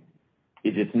interesting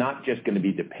is it's not just going to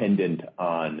be dependent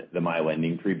on the My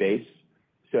Lendingtree base.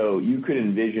 So you could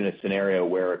envision a scenario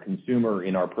where a consumer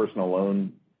in our personal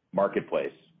loan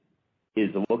marketplace is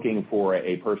looking for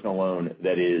a personal loan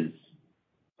that is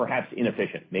perhaps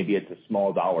inefficient. Maybe it's a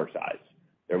small dollar size.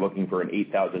 They're looking for an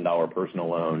 $8,000 personal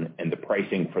loan, and the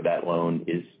pricing for that loan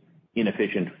is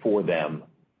inefficient for them,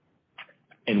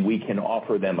 and we can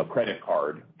offer them a credit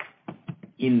card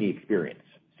in the experience.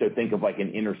 So think of like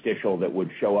an interstitial that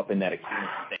would show up in that experience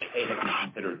and say, hey, have you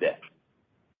considered this?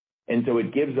 And so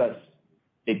it gives us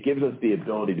the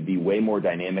ability to be way more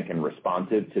dynamic and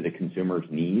responsive to the consumer's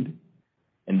need,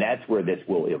 and that's where this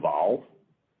will evolve.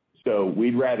 So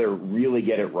we'd rather really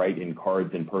get it right in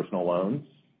cards and personal loans,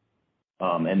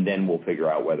 and then we'll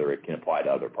figure out whether it can apply to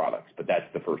other products. But that's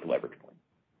the first leverage point.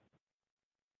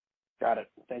 Got it.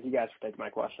 Thank you guys for taking my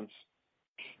questions.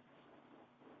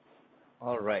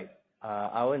 All right.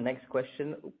 Our next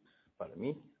question,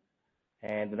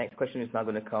 and the next question is now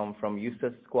going to come from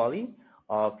Youssef Squali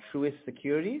of Truist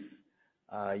Securities.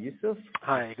 Youssef?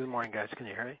 Hi, good morning, guys. Can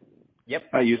you hear me? Yep.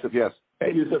 Hi, Youssef, yes.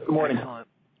 Hey, Youssef, good morning. Excellent.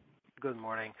 Good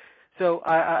morning. So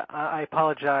I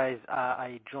apologize,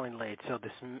 I joined late, so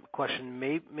this question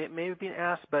may have been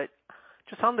asked, but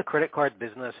just on the credit card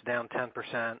business down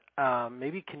 10%,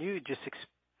 maybe can you just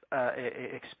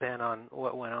expand on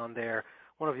what went on there?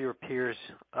 One of your peers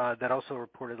that also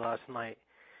reported last night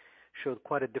showed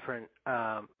quite a different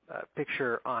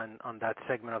picture on that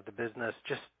segment of the business.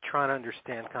 Just trying to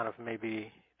understand kind of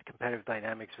maybe the competitive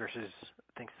dynamics versus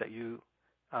things that you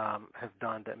have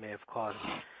done that may have caused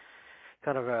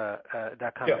kind of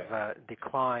that kind of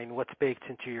decline. What's baked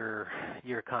into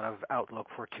your kind of outlook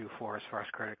for Q4 as far as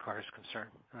credit card is concerned?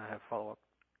 I have a follow-up.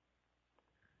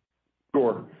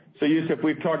 Sure. So Youssef,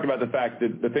 we've talked about the fact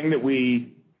that the thing that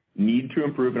we need to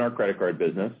improve in our credit card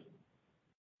business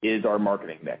is our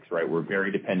marketing mix, right? We're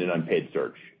very dependent on paid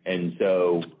search. And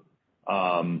so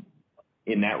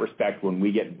in that respect, when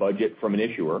we get budget from an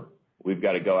issuer, we've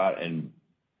got to go out and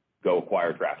go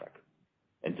acquire traffic.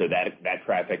 And so that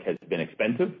traffic has been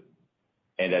expensive.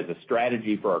 And as a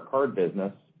strategy for our card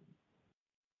business,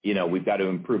 you know, we've got to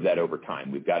improve that over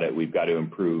time. We've got to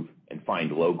improve and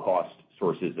find low-cost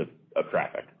sources of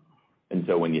traffic. And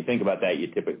so when you think about that, you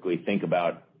typically think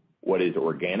about what is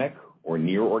organic or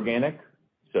near organic,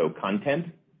 so content,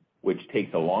 which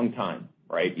takes a long time,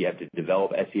 right? You have to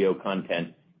develop SEO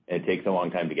content, and it takes a long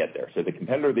time to get there. So the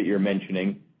competitor that you're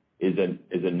mentioning is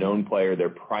a known player. Their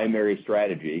primary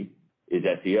strategy is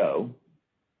SEO.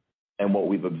 And what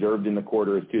we've observed in the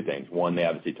quarter is two things. One, they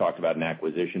obviously talked about an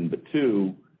acquisition, but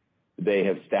two, they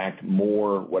have stacked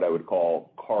more what I would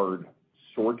call card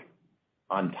sort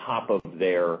on top of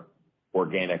their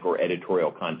organic or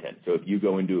editorial content. So if you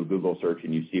go into a Google search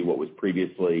and you see what was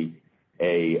previously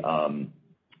a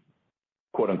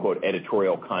quote-unquote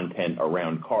editorial content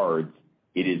around cards,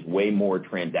 it is way more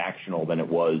transactional than it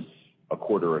was a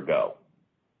quarter ago.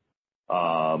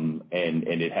 And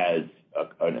it has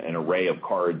an array of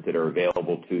cards that are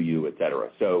available to you, et cetera.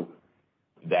 So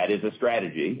that is a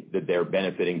strategy that they're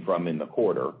benefiting from in the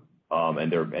quarter,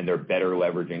 and they're better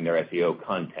leveraging their SEO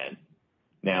content.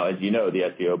 Now, as you know, the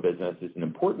SEO business is an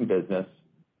important business,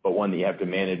 but one that you have to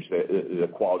manage the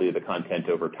quality of the content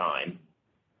over time.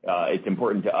 It's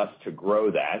important to us to grow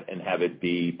that and have it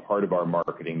be part of our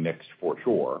marketing mix for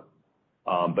sure.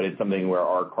 But it's something where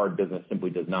our card business simply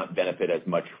does not benefit as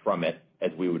much from it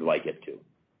as we would like it to.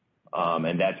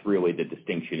 And that's really the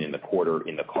distinction in the quarter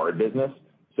in the card business.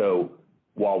 So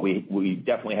while we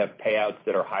definitely have payouts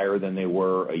that are higher than they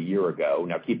were a year ago,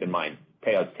 now keep in mind,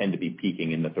 payouts tend to be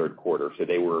peaking in the third quarter, so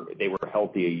they were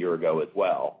healthy a year ago as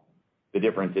well. The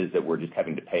difference is that we're just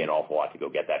having to pay an awful lot to go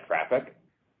get that traffic,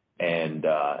 and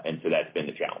so that's been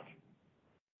the challenge.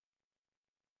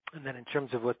 And then in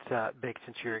terms of what's baked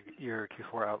into your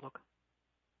Q4 outlook?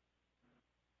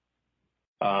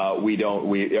 In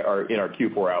our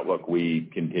Q4 outlook, we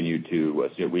continue to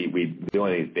assume the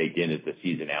only thing that's baked in is the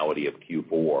seasonality of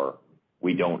Q4.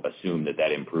 We don't assume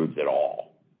that improves at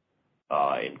all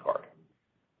in card.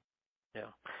 Yeah.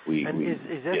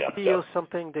 Is SEO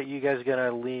something that you guys are going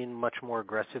to lean much more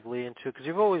aggressively into? Because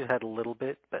you've always had a little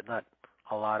bit, but not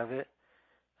a lot of it,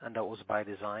 and that was by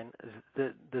design.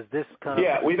 Does this kind of...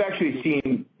 Yeah, we've actually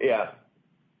seen,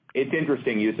 it's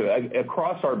interesting, Yusuf.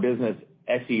 Across our business,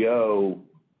 SEO,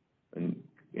 and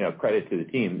credit to the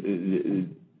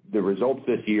team, the results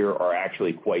this year are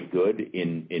actually quite good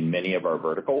in many of our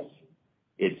verticals.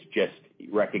 It's just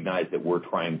recognize that we're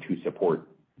trying to support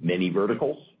many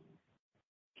verticals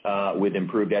with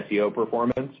improved SEO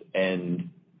performance, and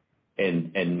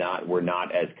we're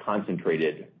not as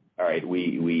concentrated. All right,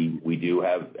 we do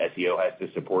have SEO has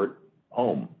to support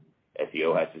home,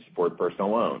 SEO has to support personal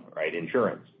loan, right,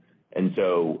 insurance, and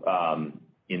so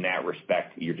in that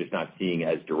respect, you're just not seeing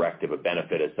as direct of a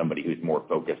benefit as somebody who's more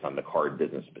focused on the card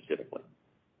business specifically.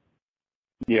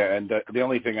 Yeah, and the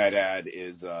only thing I'd add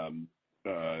is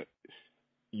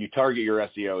you target your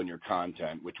SEO and your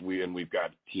content, which we've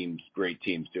got great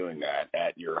teams doing that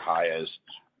at your highest,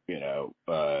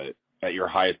 at your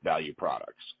highest value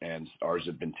products, and ours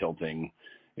have been tilting,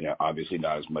 obviously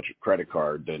not as much credit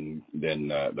card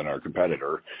than our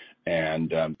competitor, and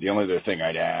the only other thing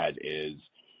I'd add is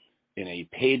in a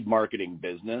paid marketing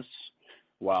business,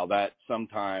 while that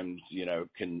sometimes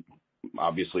can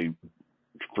obviously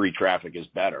free traffic is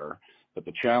better, but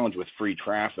the challenge with free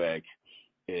traffic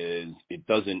is it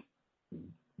doesn't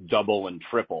double and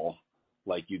triple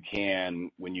like you can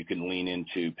when you can lean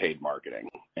into paid marketing.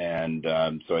 And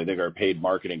so I think our paid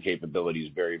marketing capability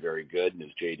is very, very good. And as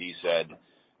JD said,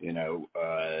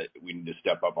 we need to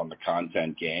step up on the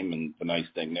content game. And the nice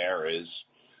thing there is,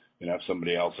 if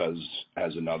somebody else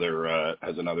has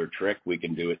another trick, we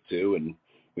can do it too. And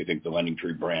we think the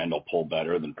Lendingtree brand will pull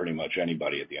better than pretty much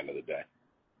anybody at the end of the day.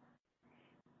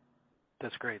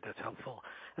 That's great. That's helpful.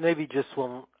 And maybe just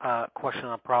one question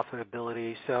on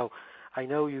profitability. So I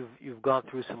know you've gone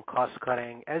through some cost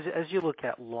cutting. As you look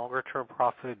at longer term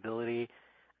profitability,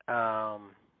 I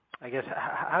guess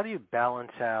how do you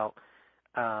balance out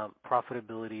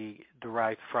profitability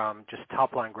derived from just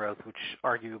top line growth, which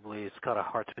arguably is kind of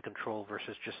hard to control,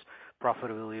 versus just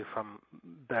profitability from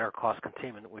better cost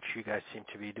containment, which you guys seem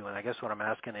to be doing? I guess what I'm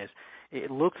asking is,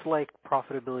 it looks like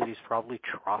profitability is probably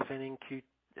troughing in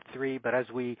Q3, but as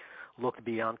we look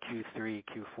beyond Q3,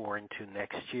 Q4 into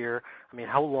next year, I mean,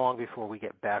 how long before we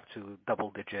get back to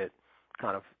double digit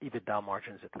kind of EBITDA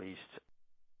margins at least?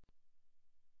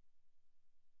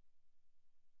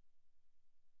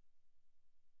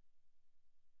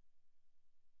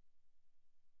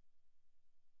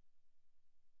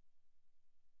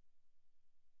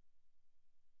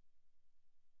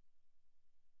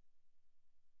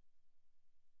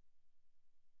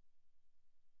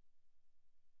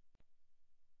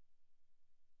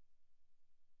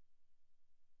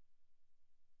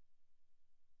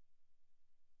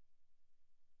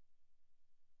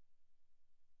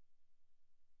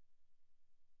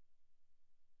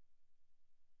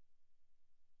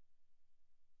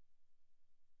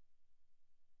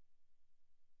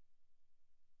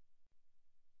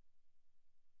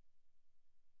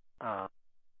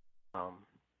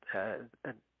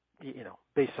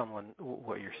 Based on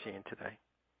what you're seeing today.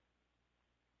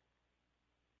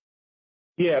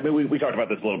 Yeah, I mean, we talked about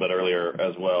this a little bit earlier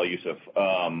as well, Yusuf.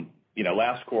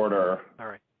 Last quarter, all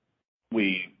right,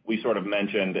 we sort of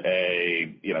mentioned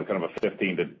a kind of a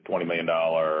 $15 to $20 million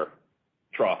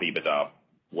trough EBITDA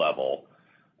level.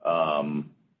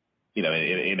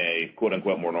 In a quote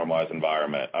unquote more normalized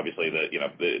environment. Obviously,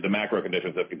 the macro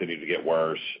conditions have continued to get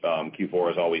worse.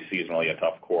 Q4 is always seasonally a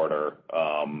tough quarter.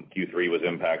 Q3 was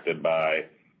impacted by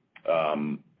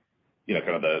kind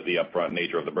of the upfront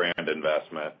nature of the brand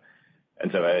investment.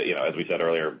 And so, as we said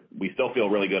earlier, we still feel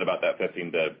really good about that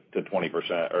 15 to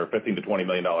 20% or $15 to $20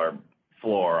 million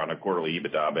floor on a quarterly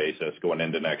EBITDA basis going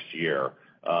into next year.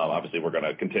 Obviously, we're going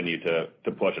to continue to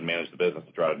push and manage the business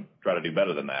to try to do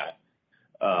better than that.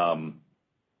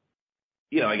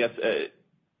 I guess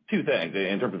two things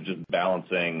in terms of just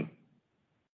balancing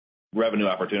revenue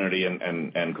opportunity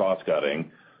and cost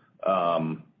cutting.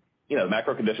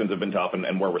 Macro conditions have been tough,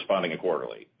 and we're responding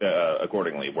accordingly.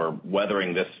 We're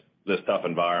weathering this tough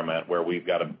environment where we've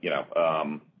got to,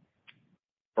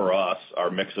 for us,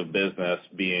 our mix of business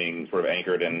being sort of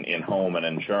anchored in home and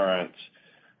insurance,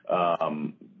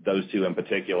 Those two in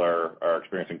particular are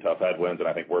experiencing tough headwinds, and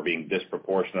I think we're being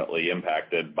disproportionately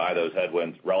impacted by those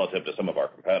headwinds relative to some of our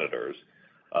competitors.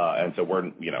 So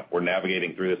we're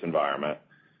navigating through this environment.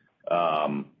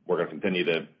 We're going to continue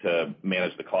to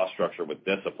manage the cost structure with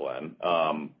discipline,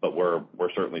 but we're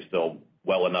certainly still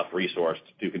well enough resourced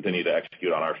to continue to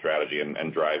execute on our strategy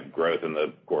and drive growth in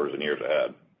the quarters and years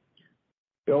ahead.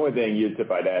 The only thing, Yusuf,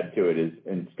 I'd add to it is,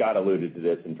 and Scott alluded to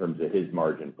this in terms of his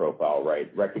margin profile,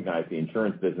 right? Recognize the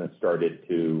insurance business started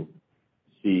to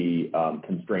see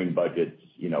constrained budgets,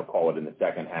 call it in the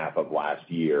second half of last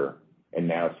year, and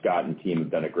now Scott and team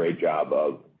have done a great job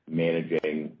of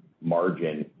managing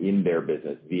margin in their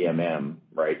business, VMM,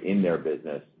 right, in their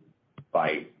business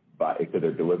so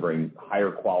they're delivering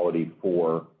higher quality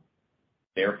for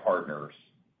their partners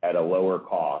at a lower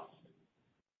cost,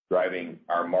 driving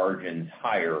our margins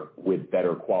higher with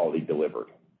better quality delivered,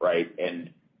 right?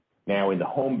 And now in the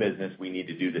home business, we need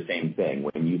to do the same thing.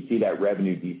 When you see that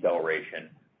revenue deceleration,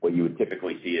 what you would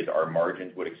typically see is our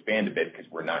margins would expand a bit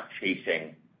because we're not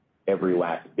chasing every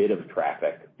last bit of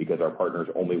traffic because our partners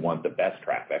only want the best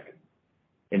traffic.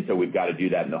 And so we've got to do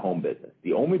that in the home business.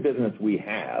 The only business we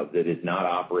have that is not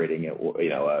operating at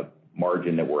a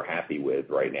margin that we're happy with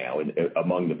right now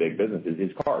among the big businesses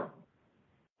is card,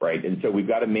 right? And so we've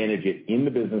got to manage it in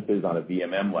the businesses on a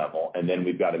VMM level, and then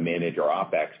we've got to manage our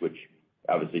OpEx, which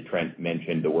obviously Trent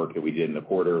mentioned the work that we did in the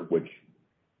quarter, which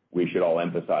we should all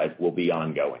emphasize will be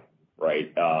ongoing,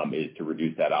 right, is to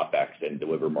reduce that OpEx and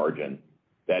deliver margin.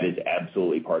 That is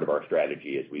absolutely part of our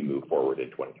strategy as we move forward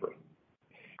in 23.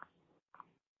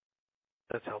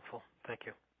 That's helpful. Thank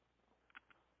you.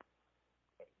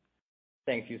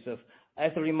 Thanks, Yusuf.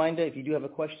 As a reminder, if you do have a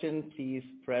question, please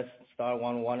press star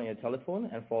 11 on your telephone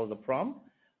and follow the prompt.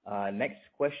 Next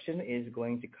question is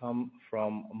going to come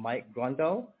from Mike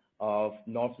Grondahl of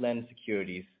Northland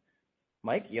Securities.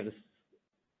 Mike, you have this.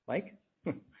 Mike?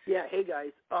 Yeah. Hey,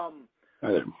 guys. Hi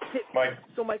there. Mike.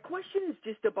 So my question is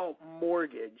just about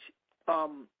mortgage.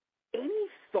 Any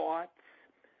thoughts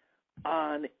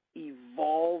on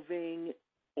evolving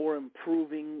or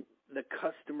improving the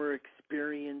customer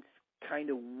experience kind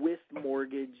of with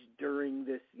mortgage during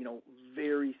this,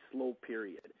 very slow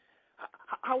period?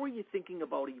 How are you thinking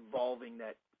about evolving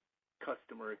that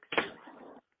customer experience?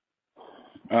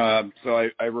 So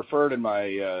I referred in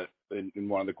my in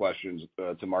one of the questions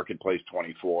to Marketplace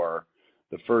 24.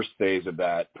 The first phase of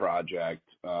that project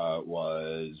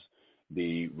was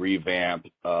the revamp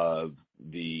of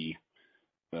the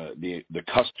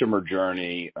customer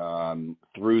journey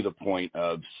through the point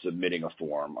of submitting a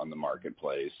form on the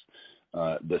marketplace.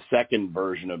 The second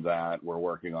version of that we're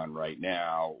working on right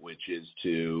now, which is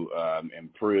to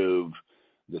improve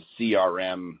the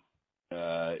CRM,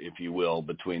 if you will,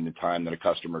 between the time that a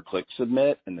customer clicks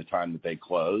submit and the time that they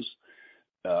close.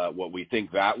 What we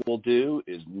think that will do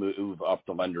is move up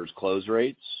the lender's close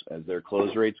rates. As their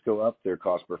close rates go up, their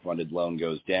cost per funded loan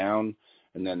goes down,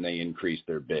 and then they increase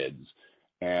their bids.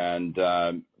 And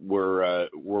we're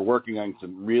working on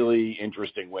some really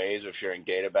interesting ways of sharing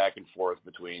data back and forth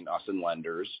between us and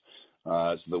lenders,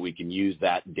 so that we can use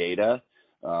that data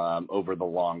over the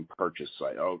long purchase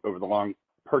cycle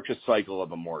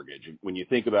of a mortgage. When you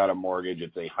think about a mortgage,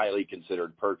 it's a highly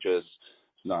considered purchase.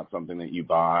 It's not something that you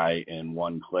buy in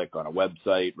one click on a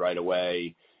website right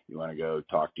away. You want to go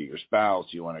talk to your spouse.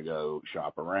 You want to go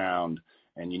shop around,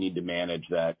 and you need to manage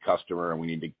that customer, and we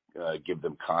need to give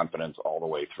them confidence all the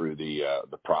way through the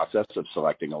process of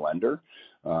selecting a lender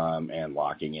and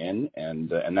locking in, and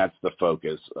that's the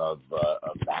focus of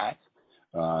that.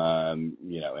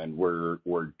 And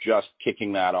we're just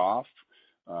kicking that off,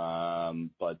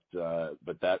 but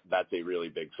that's a really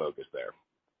big focus there.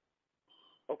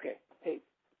 Okay. Hey,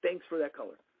 thanks for that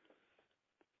color.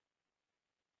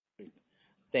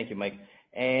 Thank you, Mike.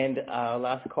 And our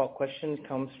last call question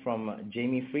comes from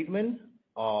Jamie Friedman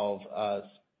of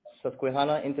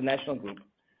Susquehanna International Group.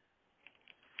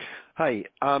 Hi.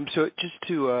 So just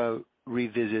to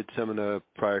revisit some of the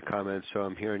prior comments, so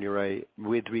I'm hearing you right.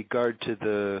 With regard to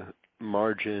the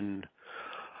margin,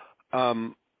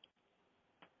 I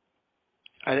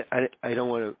don't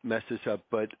want to mess this up,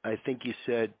 but I think you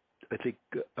said,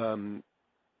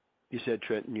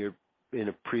 Trent, in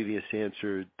a previous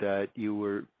answer that you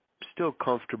were still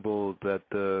comfortable that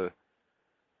the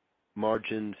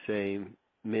margin, say,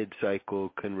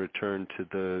 mid-cycle can return to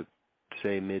the,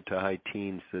 say, mid to high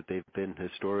teens that they've been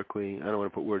historically. I don't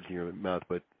want to put words in your mouth,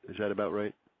 but is that about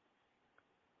right?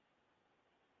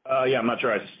 Yeah, I'm not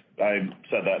sure I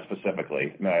said that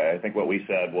specifically. I think what we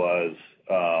said was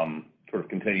sort of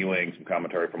continuing some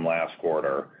commentary from last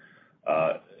quarter.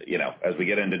 As we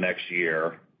get into next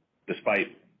year,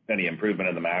 despite any improvement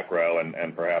in the macro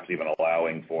and perhaps even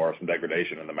allowing for some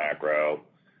degradation in the macro,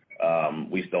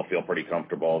 we still feel pretty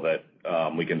comfortable that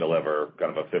we can deliver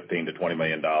kind of a $15 to $20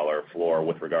 million floor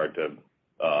with regard to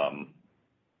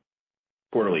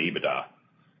quarterly EBITDA.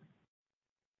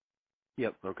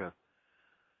 Yep. Okay.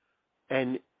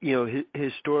 And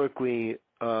historically,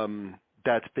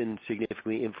 that's been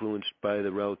significantly influenced by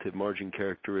the relative margin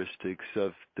characteristics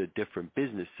of the different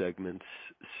business segments.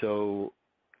 So,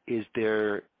 is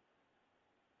there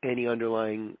any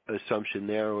underlying assumption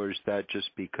there, or is that just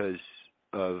because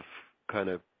of kind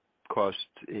of cost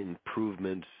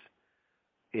improvements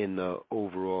in the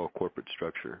overall corporate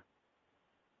structure?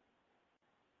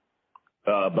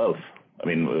 Both. I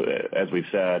mean, as we've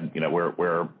said,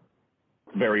 we're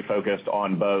very focused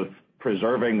on both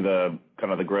preserving the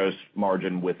kind of the gross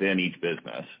margin within each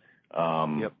business.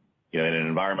 Yep. In an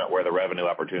environment where the revenue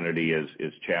opportunity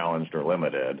is challenged or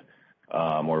limited,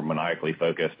 we're maniacally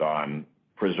focused on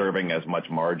preserving as much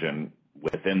margin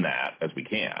within that as we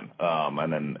can.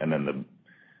 And then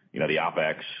the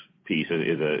OpEx piece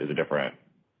is a different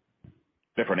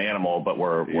animal, but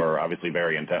we're obviously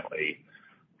very intently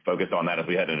focused on that as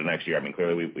we head into next year. I mean,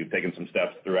 clearly we've taken some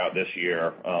steps throughout this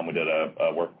year. We did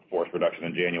a workforce reduction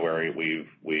in January.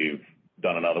 We've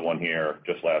done another one here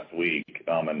just last week,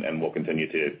 and we'll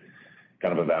continue to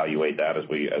kind of evaluate that as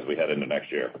we head into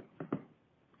next year.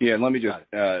 Yeah, and let me just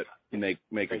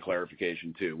make a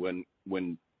clarification too.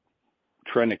 When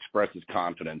Trent expresses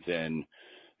confidence in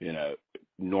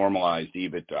normalized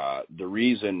EBITDA, the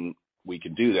reason we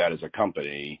can do that as a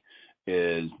company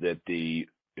is that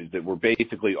we're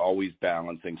basically always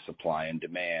balancing supply and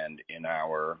demand in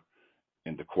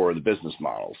the core of the business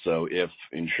model. So if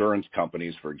insurance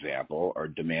companies, for example, are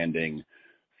demanding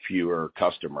fewer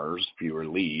customers, fewer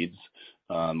leads,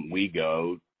 we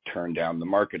go turn down the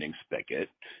marketing spigot,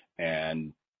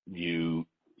 and you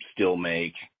still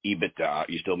make EBITDA,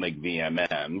 you still make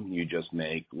VMM, you just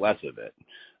make less of it.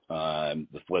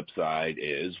 The flip side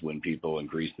is when people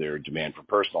increase their demand for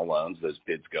personal loans, those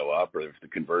bids go up, or if the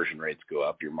conversion rates go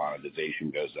up, your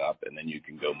monetization goes up, and then you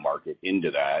can go market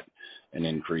into that and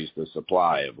increase the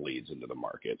supply of leads into the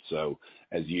market. So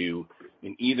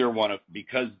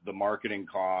because the marketing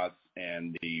costs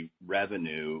and the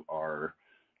revenue are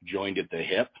joined at the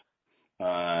hip,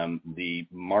 the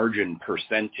margin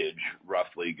percentage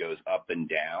roughly goes up and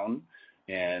down.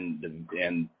 And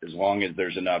as long as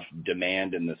there's enough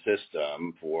demand in the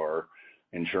system for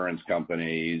insurance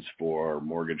companies, for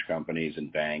mortgage companies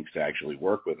and banks to actually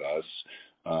work with us,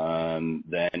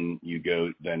 then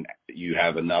you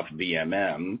have enough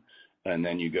VMM, and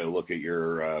then you go look at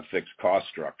your fixed cost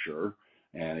structure,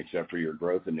 and except for your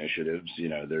growth initiatives,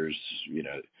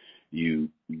 you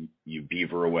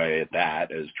beaver away at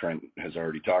that, as Trent has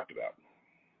already talked about.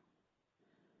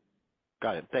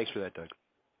 Got it. Thanks for that, Doug.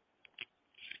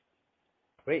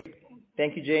 Great.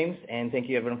 Thank you, James, and thank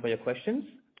you everyone for your questions.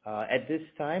 At this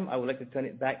time, I would like to turn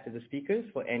it back to the speakers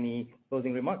for any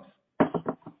closing remarks.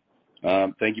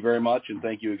 Thank you very much, and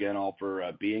thank you again all for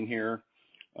being here.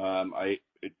 I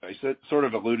sort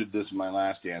of alluded this in my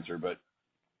last answer, but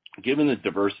given the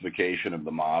diversification of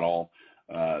the model,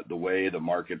 the way the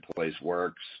marketplace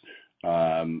works,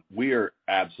 we are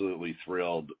absolutely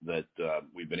thrilled that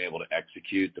we've been able to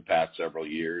execute the past several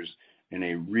years in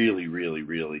a really, really,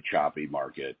 really choppy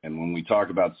market. And when we talk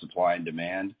about supply and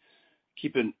demand,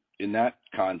 keep in that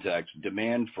context,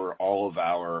 demand for all of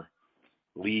our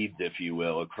leads, if you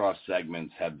will, across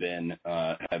segments have been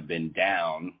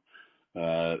down,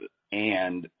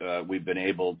 and we've been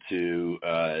able to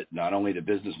not only the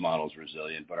business model is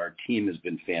resilient, but our team has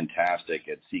been fantastic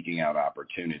at seeking out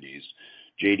opportunities.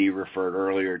 JD referred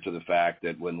earlier to the fact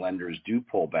that when lenders do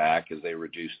pull back as they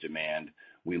reduce demand,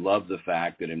 we love the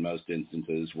fact that in most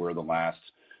instances we're the last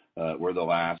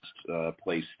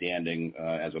place standing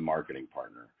as a marketing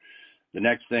partner. The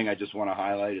next thing I just want to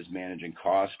highlight is managing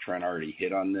costs. Trent already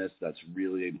hit on this. That's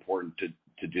really important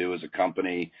to do as a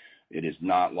company. It is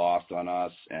not lost on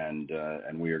us, and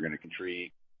we are going to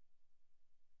contribute.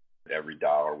 Every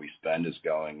dollar we spend is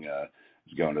going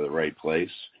to the right place.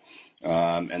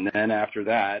 And then after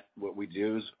that, what we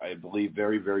do is I believe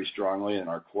very, very strongly in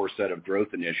our core set of growth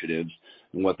initiatives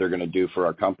and what they're going to do for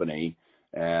our company.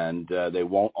 And they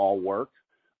won't all work,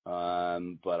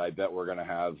 but I bet we're going to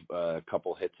have a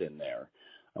couple hits in there.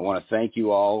 I want to thank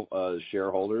you all,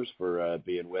 shareholders, for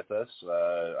being with us.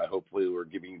 Hopefully we're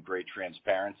giving you great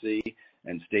transparency,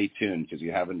 and stay tuned because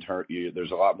you haven't heard.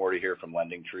 There's a lot more to hear from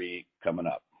Lendingtree coming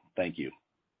up. Thank you.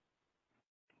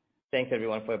 Thanks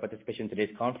everyone for your participation in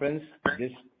today's conference.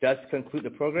 This does conclude the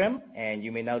program, and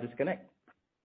you may now disconnect.